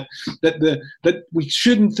idea that we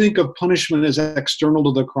shouldn't think of punishment as external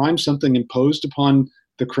to the crime, something imposed upon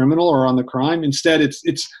the criminal or on the crime. Instead,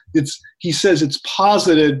 it's he says it's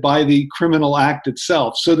posited by the criminal act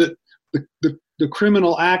itself, so that the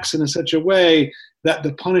criminal acts in such a way that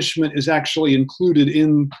the punishment is actually included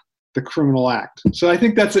in the criminal act. So I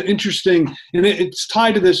think that's an interesting, and it's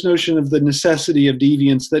tied to this notion of the necessity of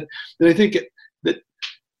deviance, that I think that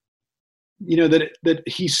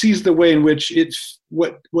he sees the way in which it's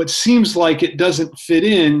what seems like it doesn't fit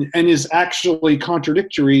in and is actually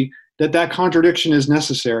contradictory, that contradiction is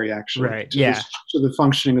necessary actually, right? To the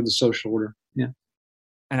functioning of the social order. Yeah.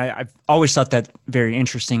 And I've always thought that very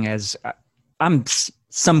interesting, as I'm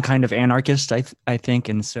some kind of anarchist, I think.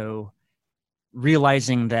 And so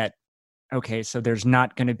realizing that, okay, so there is no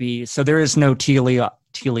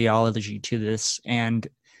teleology to this, and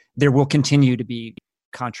there will continue to be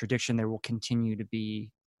contradiction. There will continue to be,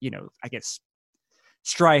 I guess,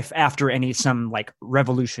 strife after some like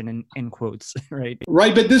revolution in quotes, right?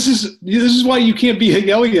 Right, but this is why you can't be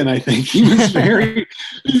Hegelian. I think he was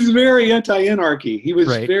he's very anti-anarchy. He was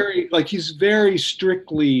he's very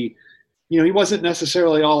strictly, he wasn't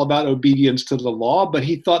necessarily all about obedience to the law, but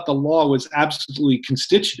he thought the law was absolutely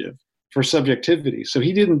constitutive for subjectivity. So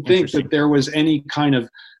he didn't think that there was any kind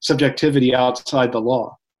subjectivity outside the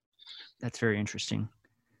law. That's very interesting.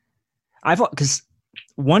 Because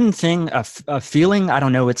one thing, a feeling, I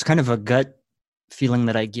don't know, it's kind of a gut feeling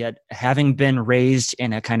that I get, having been raised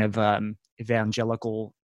in a kind of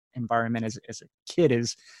evangelical environment as a kid,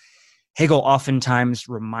 is Hegel oftentimes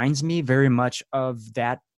reminds me very much of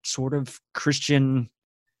that sort of Christianity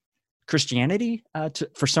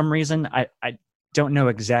for some reason. I don't know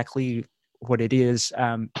exactly what it is.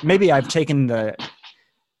 Maybe I've taken the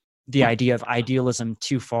idea of idealism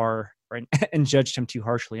too far, right, and judged him too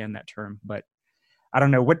harshly on that term. But I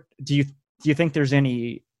don't know. What do you think?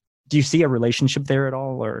 Do you see a relationship there at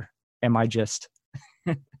all, or am I just?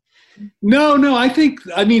 No.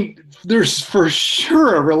 I mean, there's for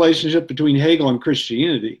sure a relationship between Hegel and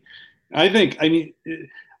Christianity. I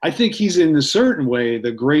think he's in a certain way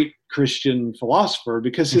the great Christian philosopher,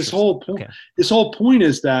 because his whole point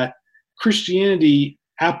is that Christianity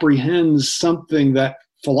apprehends something that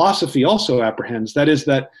philosophy also apprehends. That is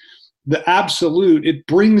that the absolute, it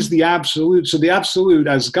brings the absolute. So the absolute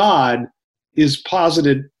as God is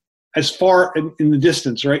posited as far in the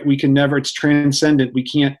distance, right? We can never, it's transcendent. We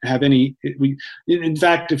can't have in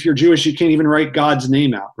fact, if you're Jewish, you can't even write God's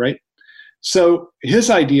name out, right? So his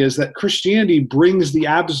idea is that Christianity brings the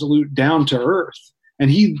absolute down to earth. And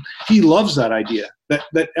he loves that idea,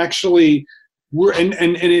 that actually and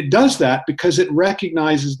it does that because it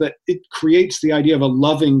recognizes that it creates the idea of a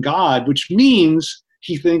loving God, which means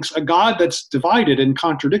he thinks a God that's divided and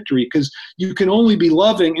contradictory, because you can only be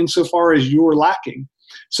loving insofar as you're lacking.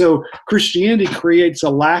 So Christianity creates a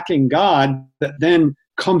lacking God that then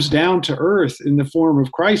comes down to earth in the form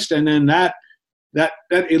of Christ, and then that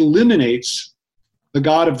eliminates the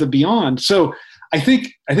God of the beyond. So I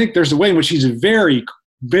think there's a way in which he's very,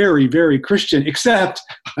 very, very Christian, except,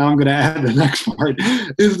 now I'm going to add the next part,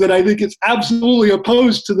 is that I think it's absolutely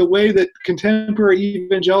opposed to the way that contemporary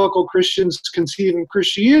evangelical Christians conceive of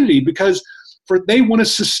Christianity, because they want to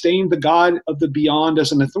sustain the God of the beyond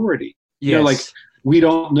as an authority. Yes. Like, we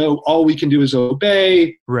don't know, all we can do is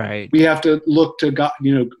obey. Right. We have to look to God,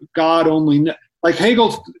 God only. like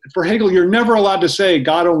for Hegel, you're never allowed to say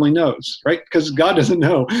God only knows, right? Because God doesn't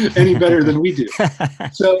know any better than we do.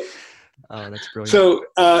 So, oh, that's brilliant. So,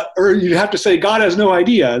 or you'd have to say God has no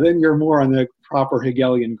idea. Then you're more on the proper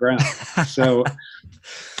Hegelian ground. So,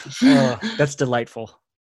 oh, that's delightful.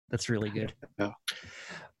 That's really good. Yeah.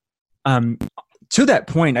 To that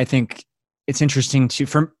point, I think it's interesting to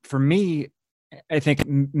for me. I think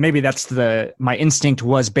maybe that's my instinct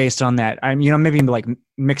was based on that. I'm, maybe like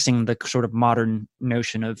mixing the sort of modern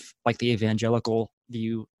notion of like the evangelical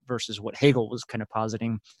view versus what Hegel was kind of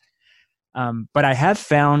positing. But I have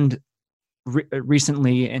found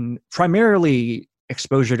recently, and primarily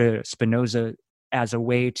exposure to Spinoza as a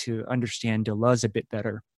way to understand Deleuze a bit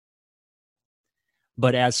better,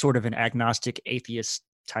 but as sort of an agnostic atheist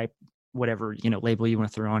type, whatever, label you want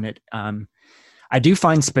to throw on it. I do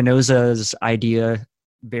find Spinoza's idea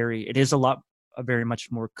it is a very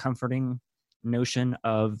much more comforting notion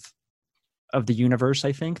of the universe,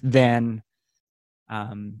 I think, than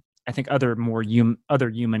I think other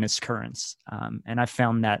humanist currents. And I've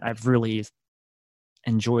found that I've really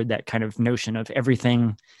enjoyed that kind of notion of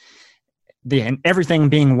everything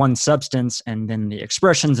being one substance, and then the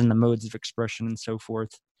expressions and the modes of expression and so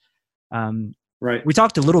forth. Right. We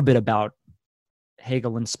talked a little bit about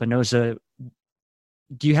Hegel and Spinoza.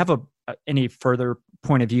 Do you have any further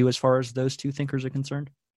point of view as far as those two thinkers are concerned?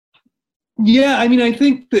 Yeah, I mean, I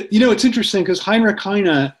think that, it's interesting because Heinrich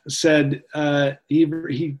Heine said he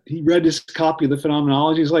read his copy of the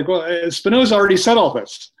Phenomenology. He's like, well, Spinoza already said all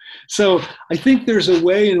this. So I think there's a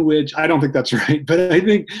way in which, I don't think that's right, but I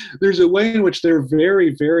think there's a way in which they're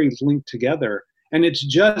very, very linked together. And it's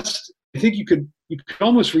just, I think you could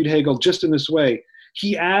almost read Hegel just in this way.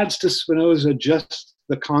 He adds to Spinoza just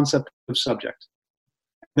the concept of subject.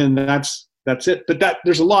 Then that's it. But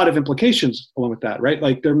there's a lot of implications along with that, right?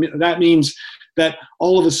 Like that means that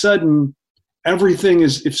all of a sudden everything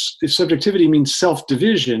is, if subjectivity means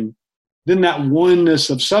self-division, then that oneness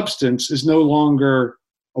of substance is no longer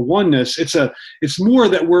a oneness. It's more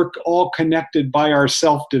that we're all connected by our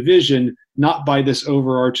self-division, not by this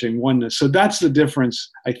overarching oneness. So that's the difference,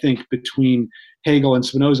 I think, between Hegel and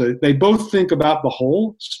Spinoza. They both think about the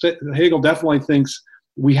whole. Hegel definitely thinks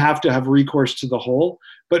we have to have recourse to the whole.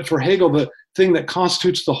 But for Hegel, the thing that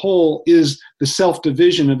constitutes the whole is the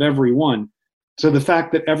self-division of everyone. So the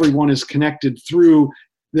fact that everyone is connected through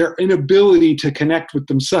their inability to connect with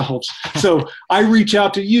themselves. So I reach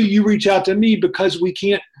out to you, you reach out to me because we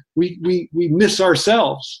miss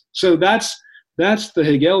ourselves. So that's the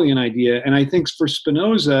Hegelian idea. And I think for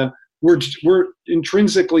Spinoza, we're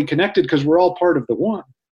intrinsically connected because we're all part of the one.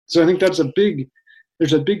 So I think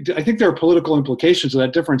I think there are political implications of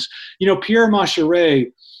that difference. Pierre Macheret,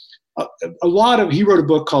 he wrote a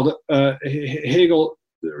book called Hegel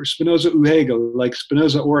or Spinoza ou Hegel, like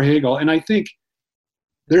Spinoza or Hegel. And I think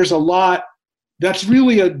there's a lot that's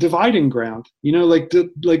really a dividing ground, like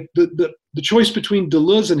the choice between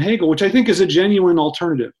Deleuze and Hegel, which I think is a genuine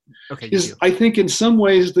alternative, I think in some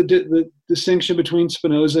ways the distinction between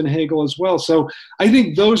Spinoza and Hegel as well. So I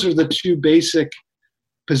think those are the two basic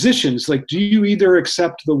positions. Like, do you either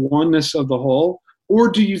accept the oneness of the whole, or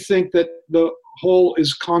do you think that the whole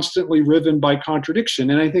is constantly riven by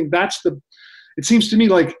contradiction? And I think it seems to me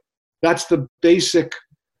like that's the basic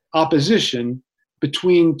opposition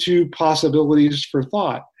between two possibilities for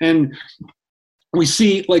thought. And we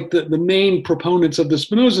see like the main proponents of the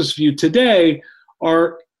Spinozist view today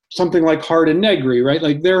are something like Hardt and Negri, right?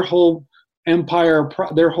 Like their whole empire,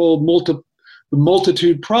 the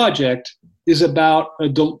multitude project is about a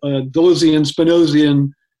Deleuzian,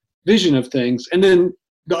 Spinozian vision of things. And then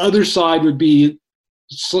the other side would be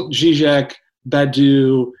Zizek,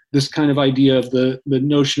 Badiou, this kind of idea of the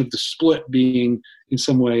notion of the split being in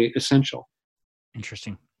some way essential.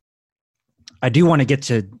 Interesting. I do want to get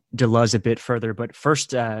to Deleuze a bit further, but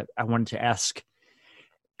first I wanted to ask,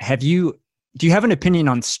 do you have an opinion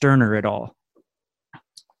on Stirner at all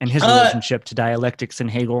and his relationship to dialectics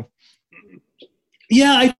and Hegel?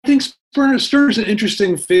 Yeah, I think Stirner's an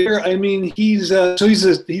interesting figure. I mean, he's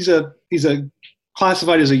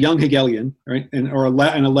classified as a young Hegelian, right, and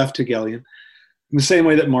a left Hegelian, in the same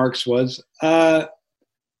way that Marx was.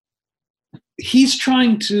 He's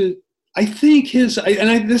trying to. I think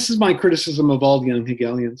this is my criticism of all young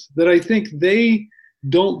Hegelians, that I think they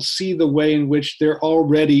don't see the way in which there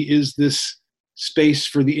already is this space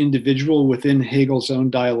for the individual within Hegel's own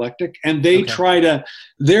dialectic, and they try to.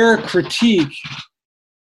 Their critique.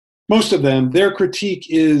 Most of them, their critique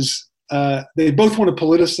is they both want to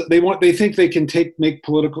politicize. They think they can make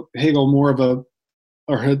political Hegel more of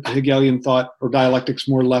or Hegelian thought or dialectics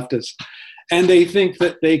more leftist, and they think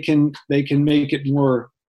that they can make it more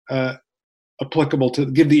applicable to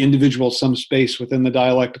give the individual some space within the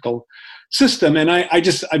dialectical system. And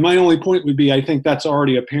my only point would be, I think that's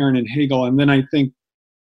already apparent in Hegel. And then I think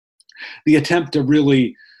the attempt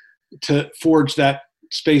to forge that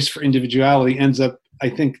space for individuality ends up, I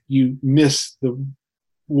think you miss the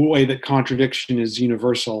way that contradiction is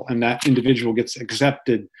universal, and that individual gets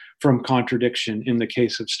accepted from contradiction in the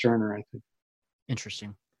case of Stirner, I think.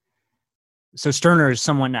 Interesting. So Stirner is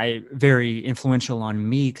someone very influential on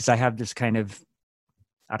me, because I have this kind of,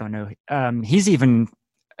 I don't know, he's even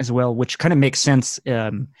as well, which kind of makes sense.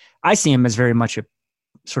 I see him as very much a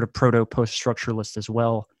sort of proto-post-structuralist as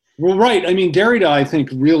well. Well, right. I mean, Derrida, I think,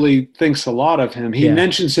 really thinks a lot of him. He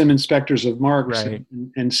mentions him in Spectres of Marx, right,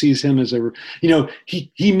 and sees him as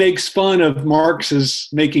he makes fun of Marx as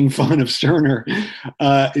making fun of Stirner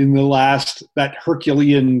in that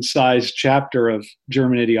Herculean-sized chapter of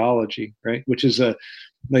German ideology, right? Which is I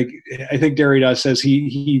think Derrida says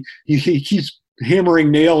he keeps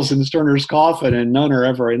hammering nails in Stirner's coffin, and none are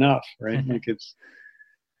ever enough, right? Mm-hmm. Like it's.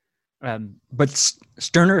 But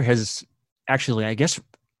Stirner has actually, I guess,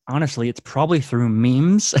 honestly, it's probably through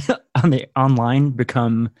memes online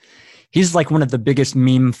he's like one of the biggest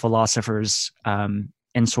meme philosophers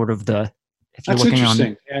in sort of if you're That's looking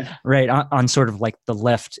interesting. right on sort of like the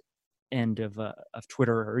left end of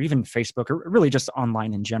Twitter or even Facebook, or really just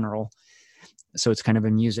online in general. So it's kind of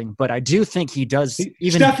amusing, but I do think he does.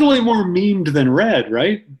 He's definitely more memed than read,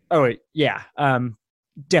 right? Oh yeah,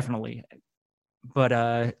 definitely.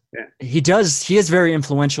 But he is very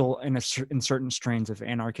influential in certain strains of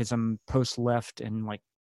anarchism, post-left and like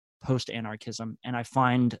post-anarchism. And I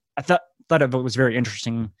thought it was very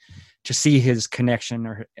interesting to see his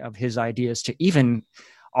connection of his ideas to even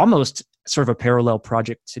almost sort of a parallel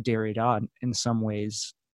project to Derrida in some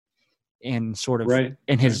ways, in sort of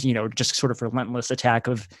in his just sort of relentless attack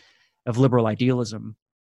of liberal idealism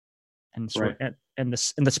and and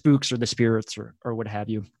the spooks or the spirits or what have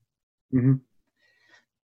you. Mm-hmm.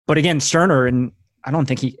 But again, Stirner, and I don't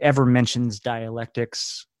think he ever mentions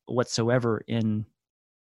dialectics whatsoever in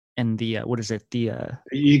the what is it, the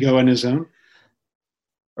ego in his own,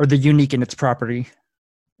 or the unique in its property.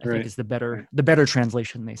 I right. think is the better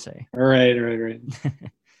translation, they say. Right.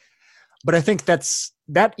 But I think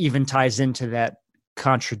that even ties into that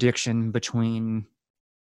contradiction between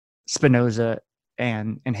Spinoza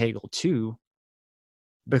and Hegel too,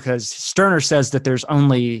 because Stirner says that there's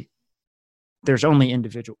only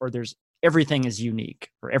individual, or everything is unique,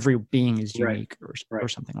 or every being is unique, or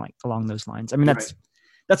something like along those lines. I mean, that's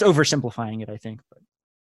oversimplifying it, I think. But.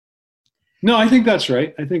 No, I think that's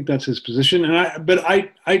right. I think that's his position. But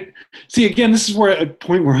I see, again, this is a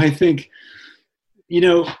point where I think,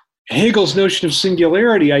 Hegel's notion of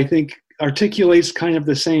singularity, I think, articulates kind of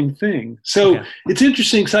the same thing. So It's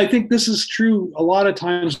interesting, because I think this is true a lot of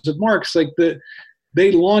times of Marx, like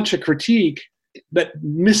they launch a critique that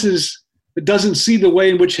doesn't see the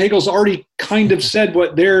way in which Hegel's already kind of said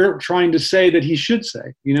what they're trying to say that he should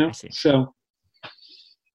say, So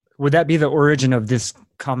would that be the origin of this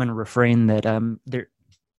common refrain that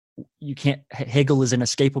Hegel is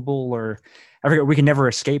inescapable, or I forget, we can never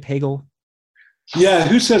escape Hegel? Yeah,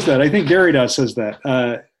 who says that? I think Derrida says that.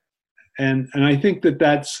 And I think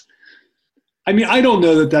that's, I mean, I don't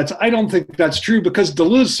know I don't think that's true, because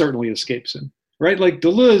Deleuze certainly escapes him, right? Like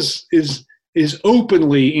Deleuze is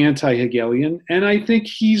openly anti-Hegelian, and I think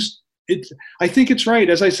it's right.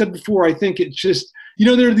 As I said before, I think it's just,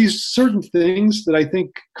 there are these certain things that I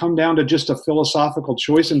think come down to just a philosophical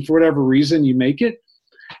choice, and for whatever reason you make it.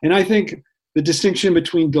 And I think the distinction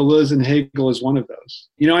between Deleuze and Hegel is one of those.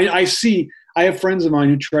 I have friends of mine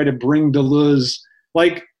who try to bring Deleuze,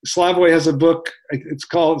 like Slavoj has a book, it's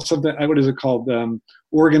called something, what is it called?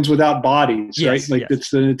 Organs Without Bodies, right? Like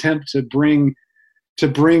it's an attempt to bring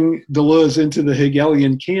Deleuze into the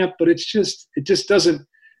Hegelian camp, but it just doesn't.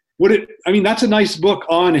 That's a nice book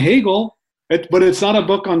on Hegel, but it's not a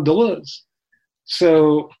book on Deleuze.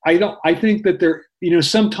 So I think that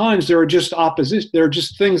sometimes there are just opposition. There are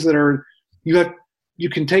just things that you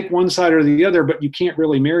can take one side or the other, but you can't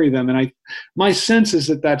really marry them. And my sense is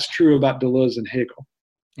that that's true about Deleuze and Hegel.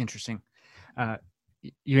 Interesting.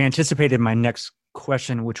 You anticipated my next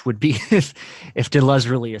question, which would be if Deleuze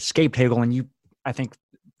really escaped Hegel, and you, I think,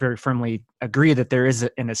 very firmly agree that there is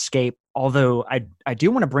an escape. Although I do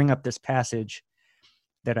want to bring up this passage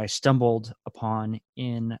that I stumbled upon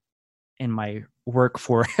in my work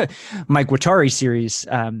for my Guattari series.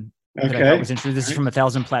 That I thought was interesting. This is from A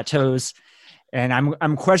Thousand Plateaus, and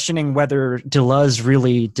I'm questioning whether Deleuze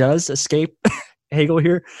really does escape Hegel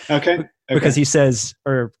here. Okay. Because he says,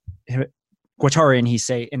 or Guattari, and he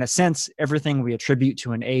say, in a sense, everything we attribute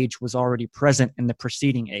to an age was already present in the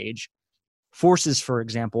preceding age. forces, for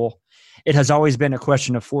example, it has always been a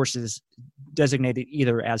question of forces designated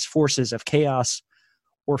either as forces of chaos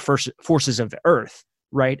or forces of the earth,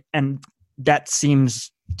 right? And that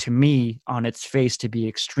seems to me on its face to be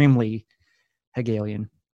extremely Hegelian.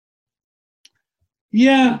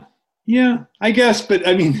 Yeah, I guess, but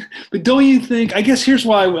I mean, but don't you think? I guess here's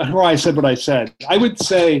why I said what I said. I would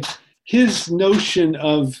say his notion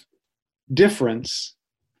of difference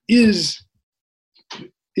is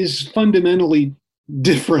fundamentally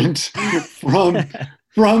different from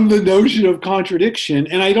the notion of contradiction,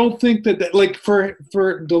 and I don't think that like for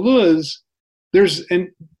Deleuze,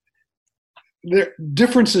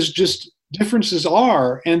 differences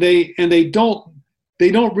are, and they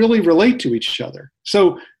don't really relate to each other.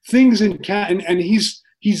 So things and he's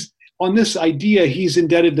on this idea, he's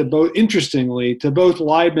indebted to both, interestingly, to both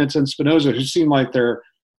Leibniz and Spinoza, who seem like they're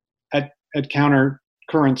at counter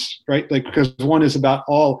currents, right? Like, because one is about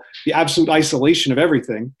all the absolute isolation of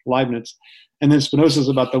everything, Leibniz, and then Spinoza is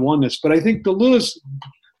about the oneness. But I think Deleuze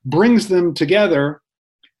brings them together,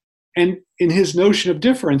 and in his notion of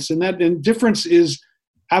difference, and difference is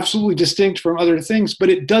absolutely distinct from other things, but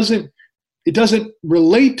it doesn't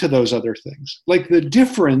relate to those other things. Like, the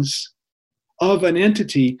difference of an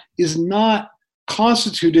entity is not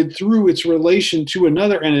constituted through its relation to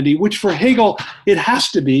another entity, which for Hegel, it has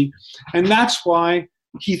to be. And that's why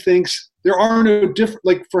he thinks there are no different,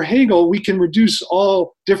 like for Hegel, we can reduce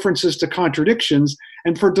all differences to contradictions.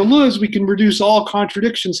 And for Deleuze, we can reduce all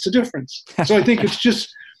contradictions to difference. So I think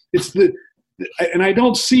and I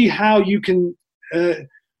don't see how you can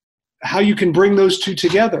bring those two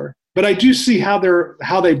together. But I do see how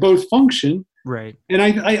they both function. Right. And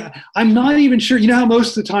I'm not even sure. You know how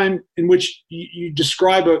most of the time in which you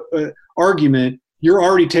describe a argument, you're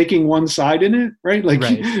already taking one side in it, right? Like,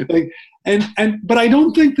 right. But I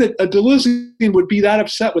don't think that a Deleuzean would be that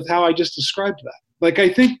upset with how I just described that. Like,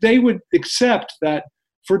 I think they would accept that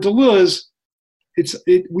for Deleuze,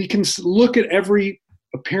 we can look at every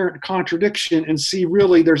apparent contradiction and see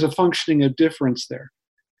really there's a functioning of difference there.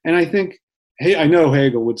 And I think, I know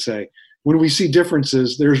Hegel would say, when we see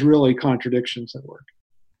differences, there's really contradictions at work.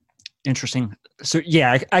 Interesting. So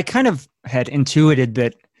yeah, I kind of had intuited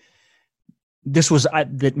that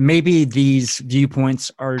that maybe these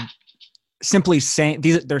viewpoints are simply saying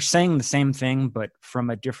they're saying the same thing, but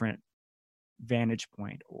from a different vantage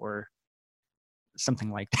point or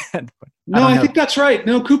something like that. But I think that's right.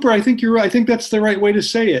 No, Cooper, I think you're right. I think that's the right way to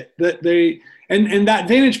say it. That they and that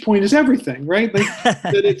vantage point is everything, right? Like,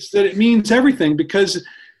 that it means everything because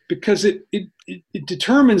it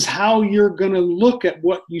determines how you're going to look at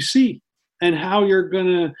what you see, and how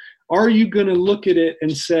are you going to look at it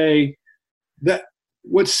and say that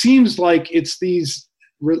what seems like it's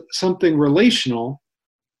something relational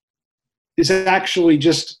is actually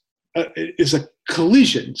just is a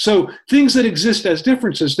collision. So things that exist as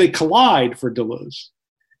differences, they collide for Deleuze.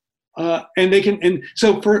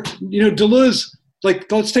 So for Deleuze, like,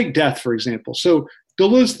 let's take death, for example. So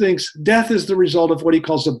Deleuze thinks death is the result of what he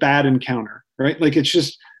calls a bad encounter, right? Like, it's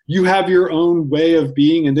just, you have your own way of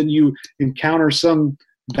being, and then you encounter some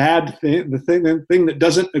bad thing, the thing that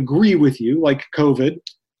doesn't agree with you, like COVID,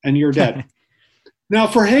 and you're dead. Now,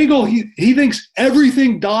 for Hegel, he thinks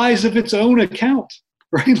everything dies of its own account,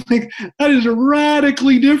 right? Like, that is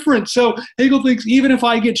radically different. So Hegel thinks even if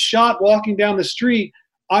I get shot walking down the street,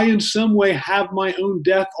 I in some way have my own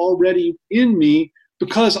death already in me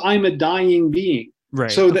because I'm a dying being. Right.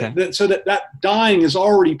 So that dying is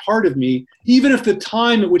already part of me, even if the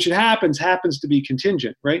time at which it happens to be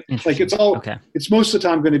contingent, right? Like, it's most of the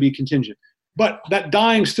time going to be contingent. But that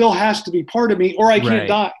dying still has to be part of me, or I can't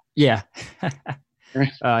die. Yeah.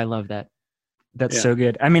 Right. I love that. That's so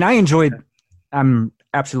good. I mean, I'm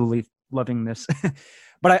absolutely loving this,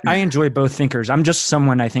 but I enjoy both thinkers. I'm just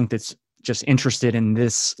someone, I think, that's just interested in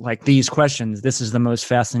this, like, these questions. This is the most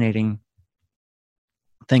fascinating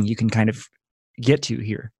thing you can kind of get to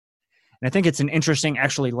here. And I think it's an interesting,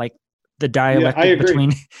 actually, like, the dialectic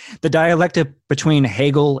between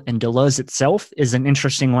Hegel and Deleuze itself is an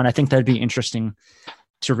interesting one. I think that'd be interesting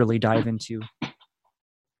to really dive into.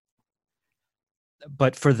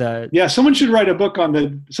 But for someone should write a book on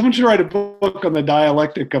the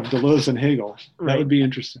dialectic of Deleuze and Hegel. That would be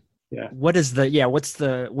interesting. Yeah. What's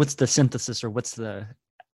the synthesis, or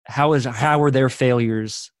how are their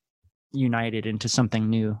failures united into something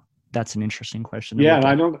new? That's an interesting question. Yeah,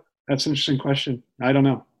 that's an interesting question. I don't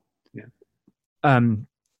know. Yeah.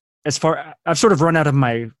 I've sort of run out of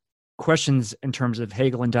my questions in terms of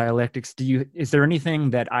Hegel and dialectics. Is there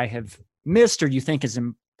anything that I have missed, or you think is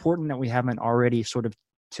important that we haven't already sort of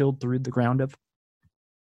tilled through the ground of?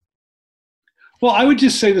 Well, I would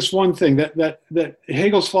just say this one thing that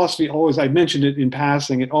Hegel's philosophy always, I mentioned it in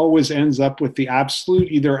passing, it always ends up with the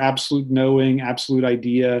absolute, either absolute knowing, absolute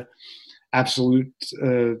idea, absolute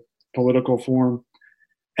political form.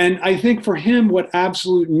 And I think for him, what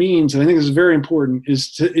absolute means, and I think this is very important,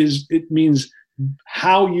 is it means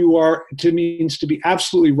how you are, means to be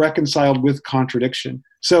absolutely reconciled with contradiction.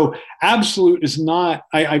 So absolute is not,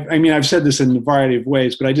 I mean, I've said this in a variety of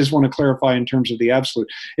ways, but I just want to clarify in terms of the absolute.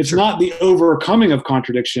 It's not the overcoming of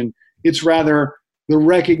contradiction. It's rather the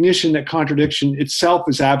recognition that contradiction itself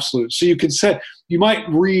is absolute. So you might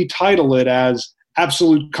retitle it as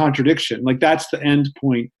absolute contradiction. Like that's the end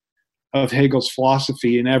point of Hegel's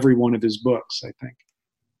philosophy in every one of his books, I think.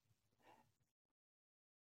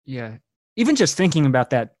 Yeah. Even just thinking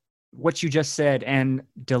about that, what you just said, and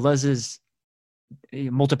Deleuze's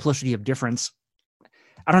multiplicity of difference,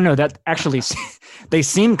 I don't know, that actually they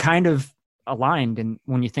seem kind of aligned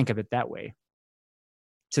when you think of it that way.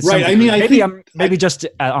 Right. I mean, maybe just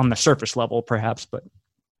on the surface level, perhaps, but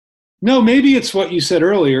no, maybe it's what you said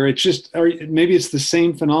earlier. It's just, or maybe it's the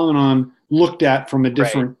same phenomenon looked at from a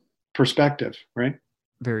different perspective, right?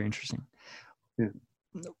 Very interesting. Yeah.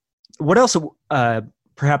 What else,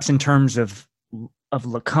 perhaps in terms of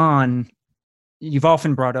Lacan, you've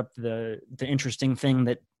often brought up the interesting thing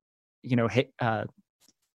that, you know,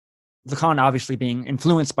 Lacan obviously being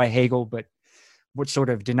influenced by Hegel, but what's sort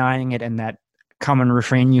of denying it, and that common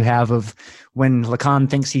refrain you have of when Lacan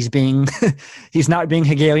thinks he's not being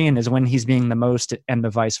Hegelian is when he's being the most, and the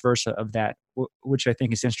vice versa of that, which I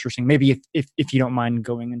think is interesting. Maybe if you don't mind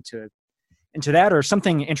going into that, or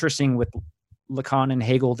something interesting with Lacan and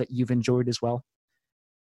Hegel that you've enjoyed as well.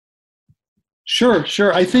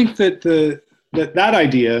 Sure. I think that that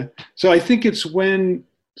idea, so I think it's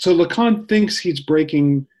so Lacan thinks he's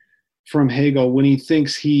breaking from Hegel when he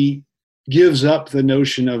thinks he gives up the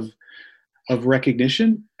notion of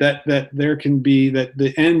recognition, that there can be, that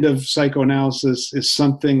the end of psychoanalysis is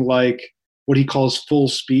something like what he calls full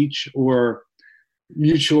speech or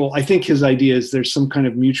mutual. I think his idea is there's some kind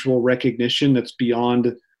of mutual recognition that's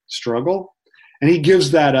beyond struggle. And he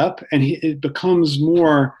gives that up, and it becomes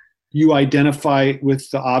more, you identify with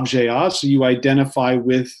the objet, so you identify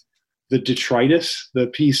with the detritus, the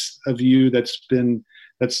piece of you that's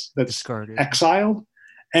discarded, exiled.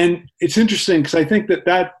 And it's interesting because I think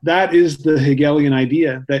that is the Hegelian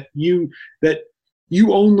idea, that you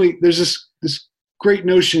only, there's this great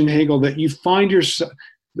notion in Hegel that you find yourself,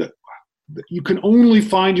 that you can only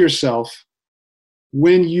find yourself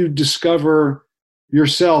when you discover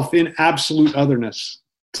yourself in absolute otherness.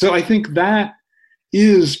 So I think that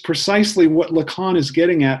is precisely what Lacan is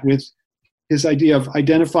getting at with his idea of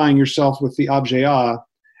identifying yourself with the objet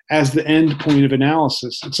as the end point of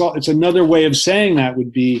analysis. It's another way of saying that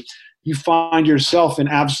would be you find yourself in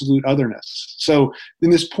absolute otherness. So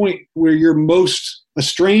in this point where you're most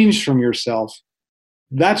estranged from yourself,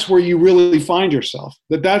 that's where you really find yourself.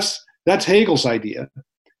 That's Hegel's idea.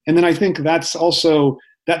 And then I think that's also,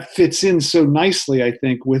 that fits in so nicely, I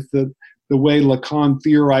think, with the way Lacan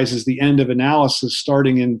theorizes the end of analysis,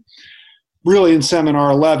 starting in Seminar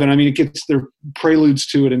 11. I mean, there preludes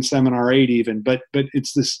to it in Seminar 8 even, but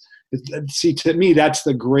it's this, see, to me, that's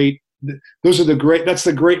the great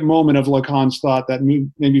moment of Lacan's thought, that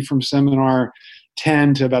maybe from Seminar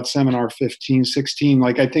 10 to about Seminar 15, 16,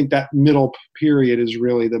 like I think that middle period is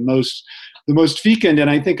really the most fecund, and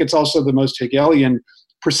I think it's also the most Hegelian,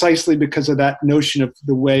 precisely because of that notion of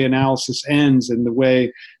the way analysis ends and the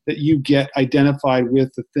way that you get identified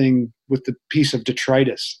with the thing, with the piece of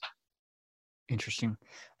detritus. Interesting.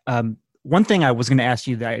 One thing I was going to ask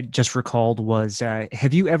you that I just recalled was,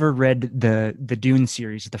 have you ever read the Dune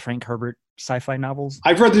series, the Frank Herbert sci-fi novels?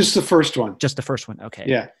 I've read the first one. Just the first one. Okay.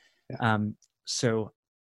 Yeah. So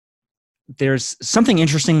there's something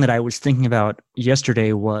interesting that I was thinking about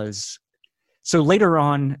yesterday was, so later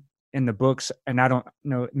on in the books, and I don't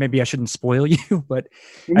know, maybe I shouldn't spoil you, but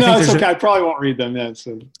no, it's okay. I probably won't read them. Yeah,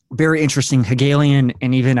 so very interesting Hegelian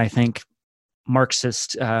and even I think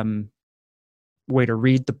Marxist way to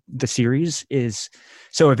read the series is,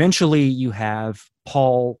 so eventually you have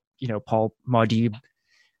Paul Muad'Dib.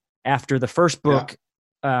 After the first book,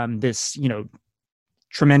 this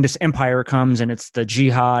tremendous empire comes, and it's the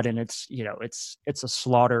jihad, and it's a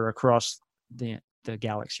slaughter across the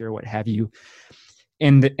galaxy or what have you.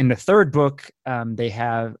 In the third book,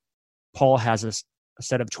 Paul has a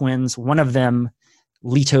set of twins. One of them,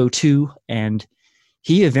 Leto II, and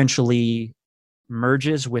he eventually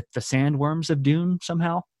merges with the sandworms of Dune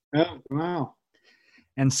somehow. Oh, wow.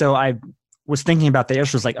 And so I was thinking about the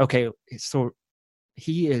issue, was like, okay, so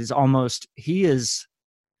he is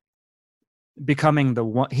becoming the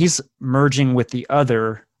one. He's merging with the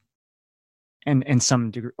other, and in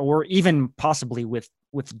some degree, or even possibly with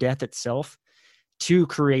death itself, to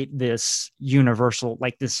create this universal,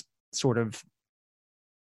 like this sort of,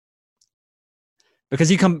 because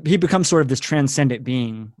he becomes sort of this transcendent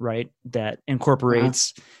being, right? That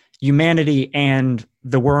incorporates humanity and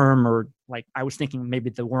the worm, or like I was thinking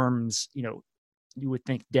maybe the worms, you would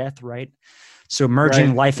think death, right? So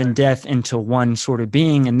merging life and death into one sort of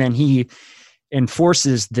being, and then he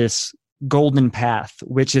enforces this golden path,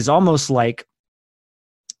 which is almost like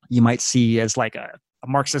you might see as like a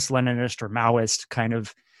Marxist-Leninist or Maoist kind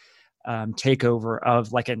of takeover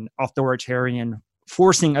of like an authoritarian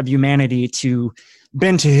forcing of humanity to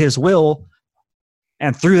bend to his will.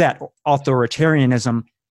 And through that authoritarianism,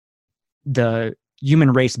 the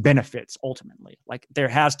human race benefits ultimately. Like there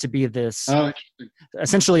has to be this,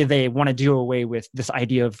 essentially they want to do away with this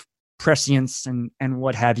idea of prescience and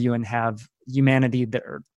what have you, and have a humanity that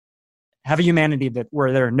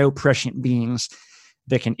where there are no prescient beings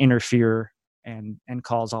that can interfere and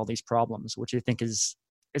cause all these problems, which I think is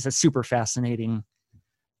a super fascinating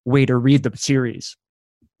way to read the series.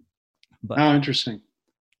 But, interesting.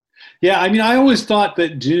 Yeah, I mean, I always thought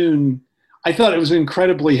that Dune, I thought it was an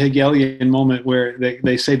incredibly Hegelian moment where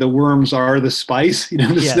they say the worms are the spice.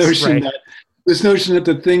 This notion that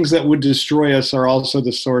the things that would destroy us are also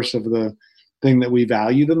the source of the thing that we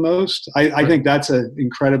value the most. I think that's an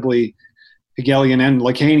incredibly Hegelian and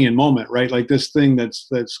Lacanian moment, right? Like this thing that's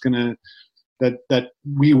gonna that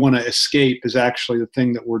we want to escape is actually the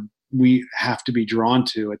thing that we have to be drawn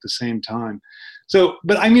to at the same time. So,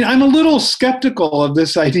 but I mean, I'm a little skeptical of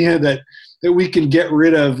this idea that we can get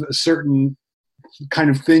rid of certain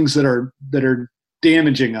kind of things that are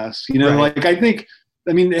damaging us. Like I think,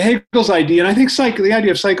 I mean, Hegel's idea, and I think the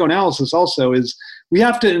idea of psychoanalysis also is we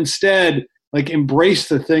have to instead like embrace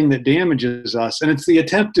the thing that damages us, and it's the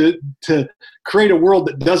attempt to create a world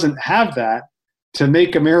that doesn't have that, to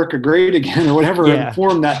make America great again, or whatever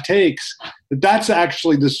form that takes. That's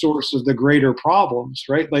actually the source of the greater problems,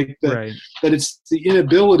 right? Like that it's the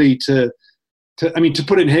inability to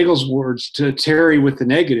put it in Hegel's words, to tarry with the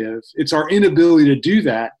negative. It's our inability to do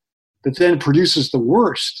that then produces the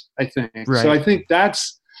worst, I think. Right. So I think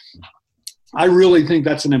I really think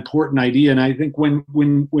that's an important idea. And I think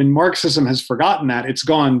when Marxism has forgotten that, it's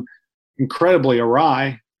gone incredibly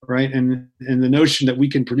awry, right? And the notion that we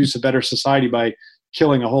can produce a better society by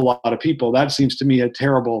killing a whole lot of people, that seems to me a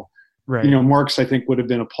terrible, Marx, I think, would have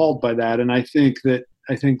been appalled by that. And I think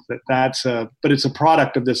that's but it's a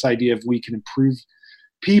product of this idea of we can improve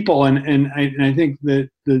people. And I think that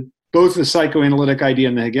both the psychoanalytic idea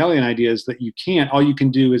and the Hegelian idea is that all you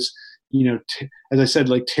can do is, as I said,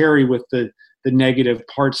 like tarry with the negative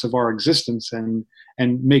parts of our existence and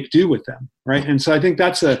make do with them. Right. And so I think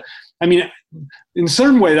in a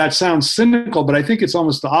certain way that sounds cynical, but I think it's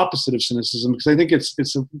almost the opposite of cynicism, because I think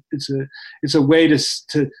it's a way to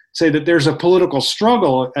say that there's a political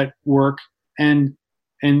struggle at work, and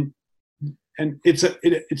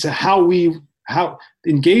it's how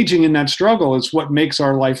engaging in that struggle is what makes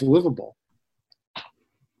our life livable.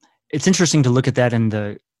 It's interesting to look at that in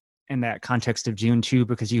that context of Dune too,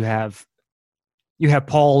 because you have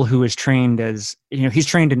Paul, who is trained as, he's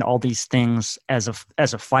trained in all these things as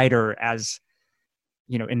a fighter, as,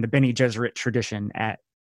 in the Bene Gesserit tradition,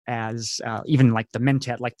 as even like the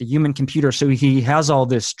Mentat, like the human computer. So he has all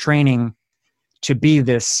this training to be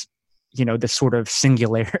this, this sort of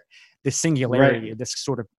singularity, right, this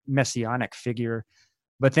sort of messianic figure.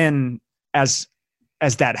 But then as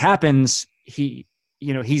that happens, he's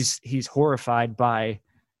horrified by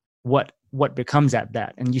what becomes at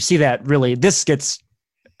that. And you see that really, this gets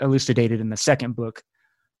elucidated in the second book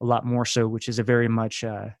a lot more so, which is a very much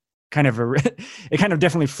it kind of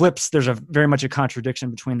definitely flips. There's a very much a contradiction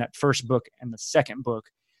between that first book and the second book,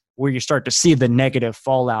 where you start to see the negative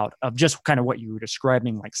fallout of just kind of what you were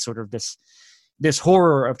describing, like sort of this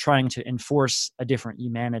horror of trying to enforce a different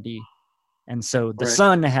humanity. And so the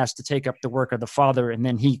son has to take up the work of the father, and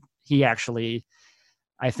then he actually,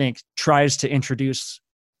 I think, tries to introduce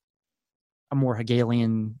a more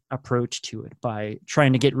Hegelian approach to it by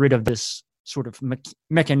trying to get rid of this sort of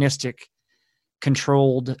mechanistic,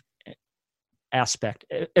 controlled aspect.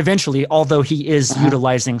 Eventually, although he is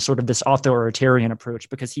utilizing sort of this authoritarian approach,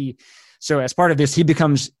 because so as part of this, he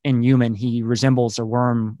becomes inhuman. He resembles a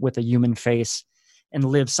worm with a human face and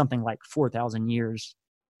lives something like 4,000 years.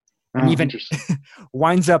 And even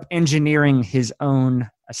winds up engineering his own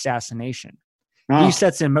assassination. He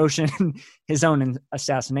sets in motion his own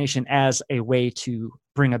assassination as a way to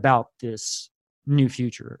bring about this new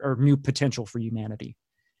future or new potential for humanity,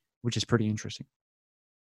 which is pretty interesting.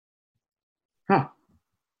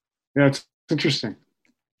 Yeah, it's interesting.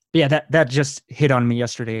 Yeah, that just hit on me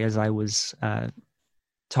yesterday as I was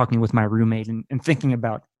talking with my roommate and thinking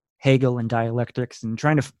about Hegel and dialectics and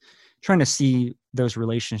trying to see those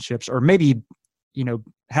relationships, or maybe,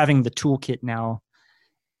 having the toolkit now,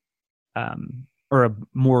 or a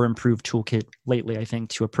more improved toolkit lately, I think,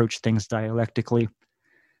 to approach things dialectically.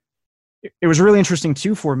 It was really interesting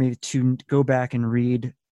too for me to go back and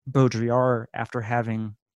read Baudrillard after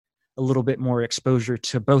having a little bit more exposure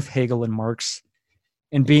to both Hegel and Marx,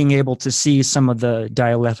 and being able to see some of the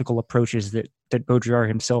dialectical approaches that Baudrillard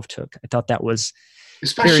himself took. I thought that was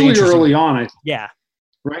especially early on. Yeah.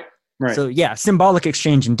 Right. So yeah, symbolic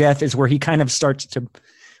exchange and death is where he kind of starts to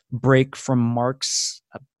break from Marx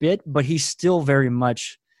a bit, but he's still very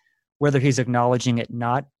much, whether he's acknowledging it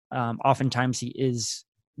not, oftentimes he is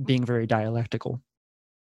being very dialectical.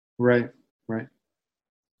 Right.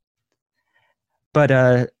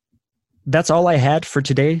 But that's all I had for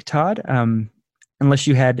today, Todd. Unless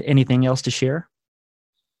you had anything else to share.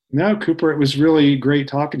 No, Cooper, it was really great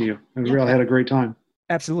talking to you. I really had a great time.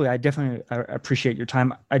 Absolutely. I definitely appreciate your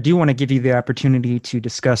time. I do want to give you the opportunity to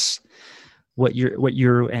discuss what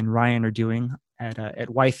you and Ryan are doing at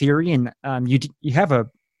Y Theory, and you have a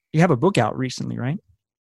book out recently, right?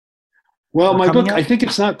 Well, my book, I think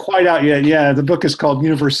it's not quite out yet. Yeah, the book is called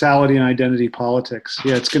Universality and Identity Politics.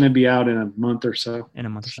 Yeah, it's going to be out in a month or so.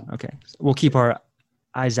 Okay. We'll keep our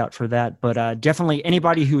eyes out for that. But definitely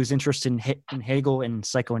anybody who is interested in Hegel and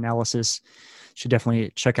psychoanalysis should definitely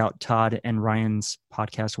check out Todd and Ryan's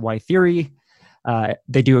podcast, Y Theory.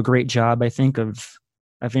 They do a great job, I think, of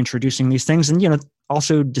introducing these things, and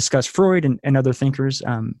also discuss Freud and other thinkers.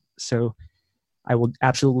 So I will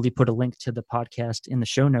absolutely put a link to the podcast in the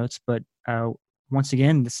show notes. But once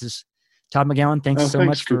again, this is Todd McGowan. Thanks so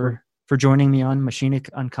much for joining me on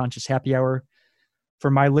Machinic Unconscious Happy Hour. For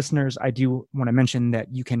my listeners, I do want to mention that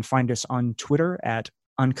you can find us on Twitter at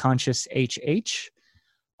UnconsciousHH,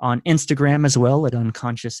 on Instagram as well at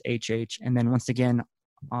UnconsciousHH, and then once again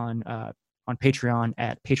on Patreon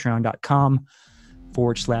at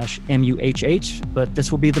patreon.com/MUHH. But this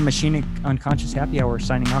will be the Machinic Unconscious Happy Hour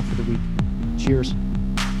signing off for the week. Cheers.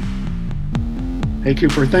 Hey,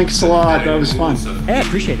 Cooper, thanks a lot. That was fun. Hey, I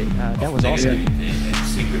appreciate it. That was awesome.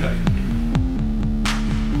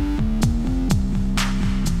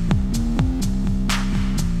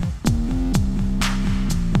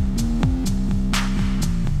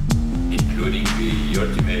 Including the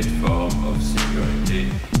ultimate form of singularity,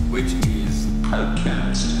 which is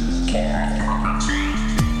outcast.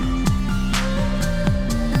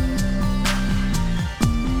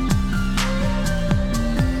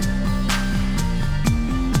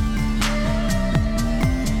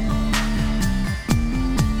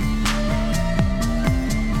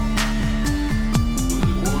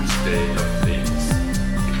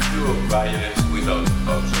 Violence without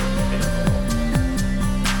object anymore.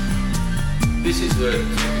 This is the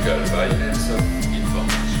typical violence of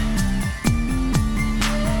information.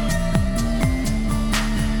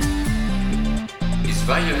 It's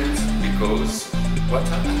violent because what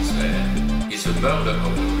happens there is a murder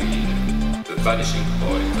of the real, the vanishing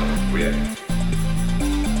point of reality.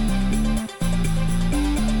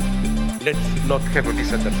 Let's not have a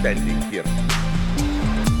misunderstanding here.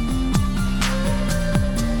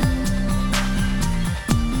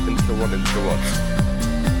 So on and so on.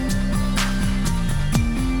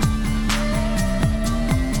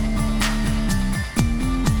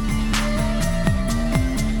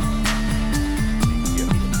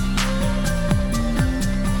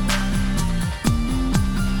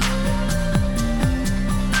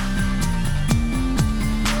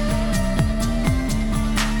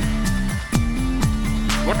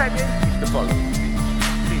 What I meant is the following.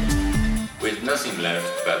 With nothing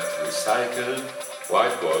left but recycled,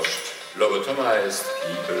 whitewashed, lobotomized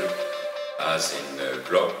people, as in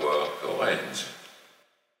Clockwork Orange.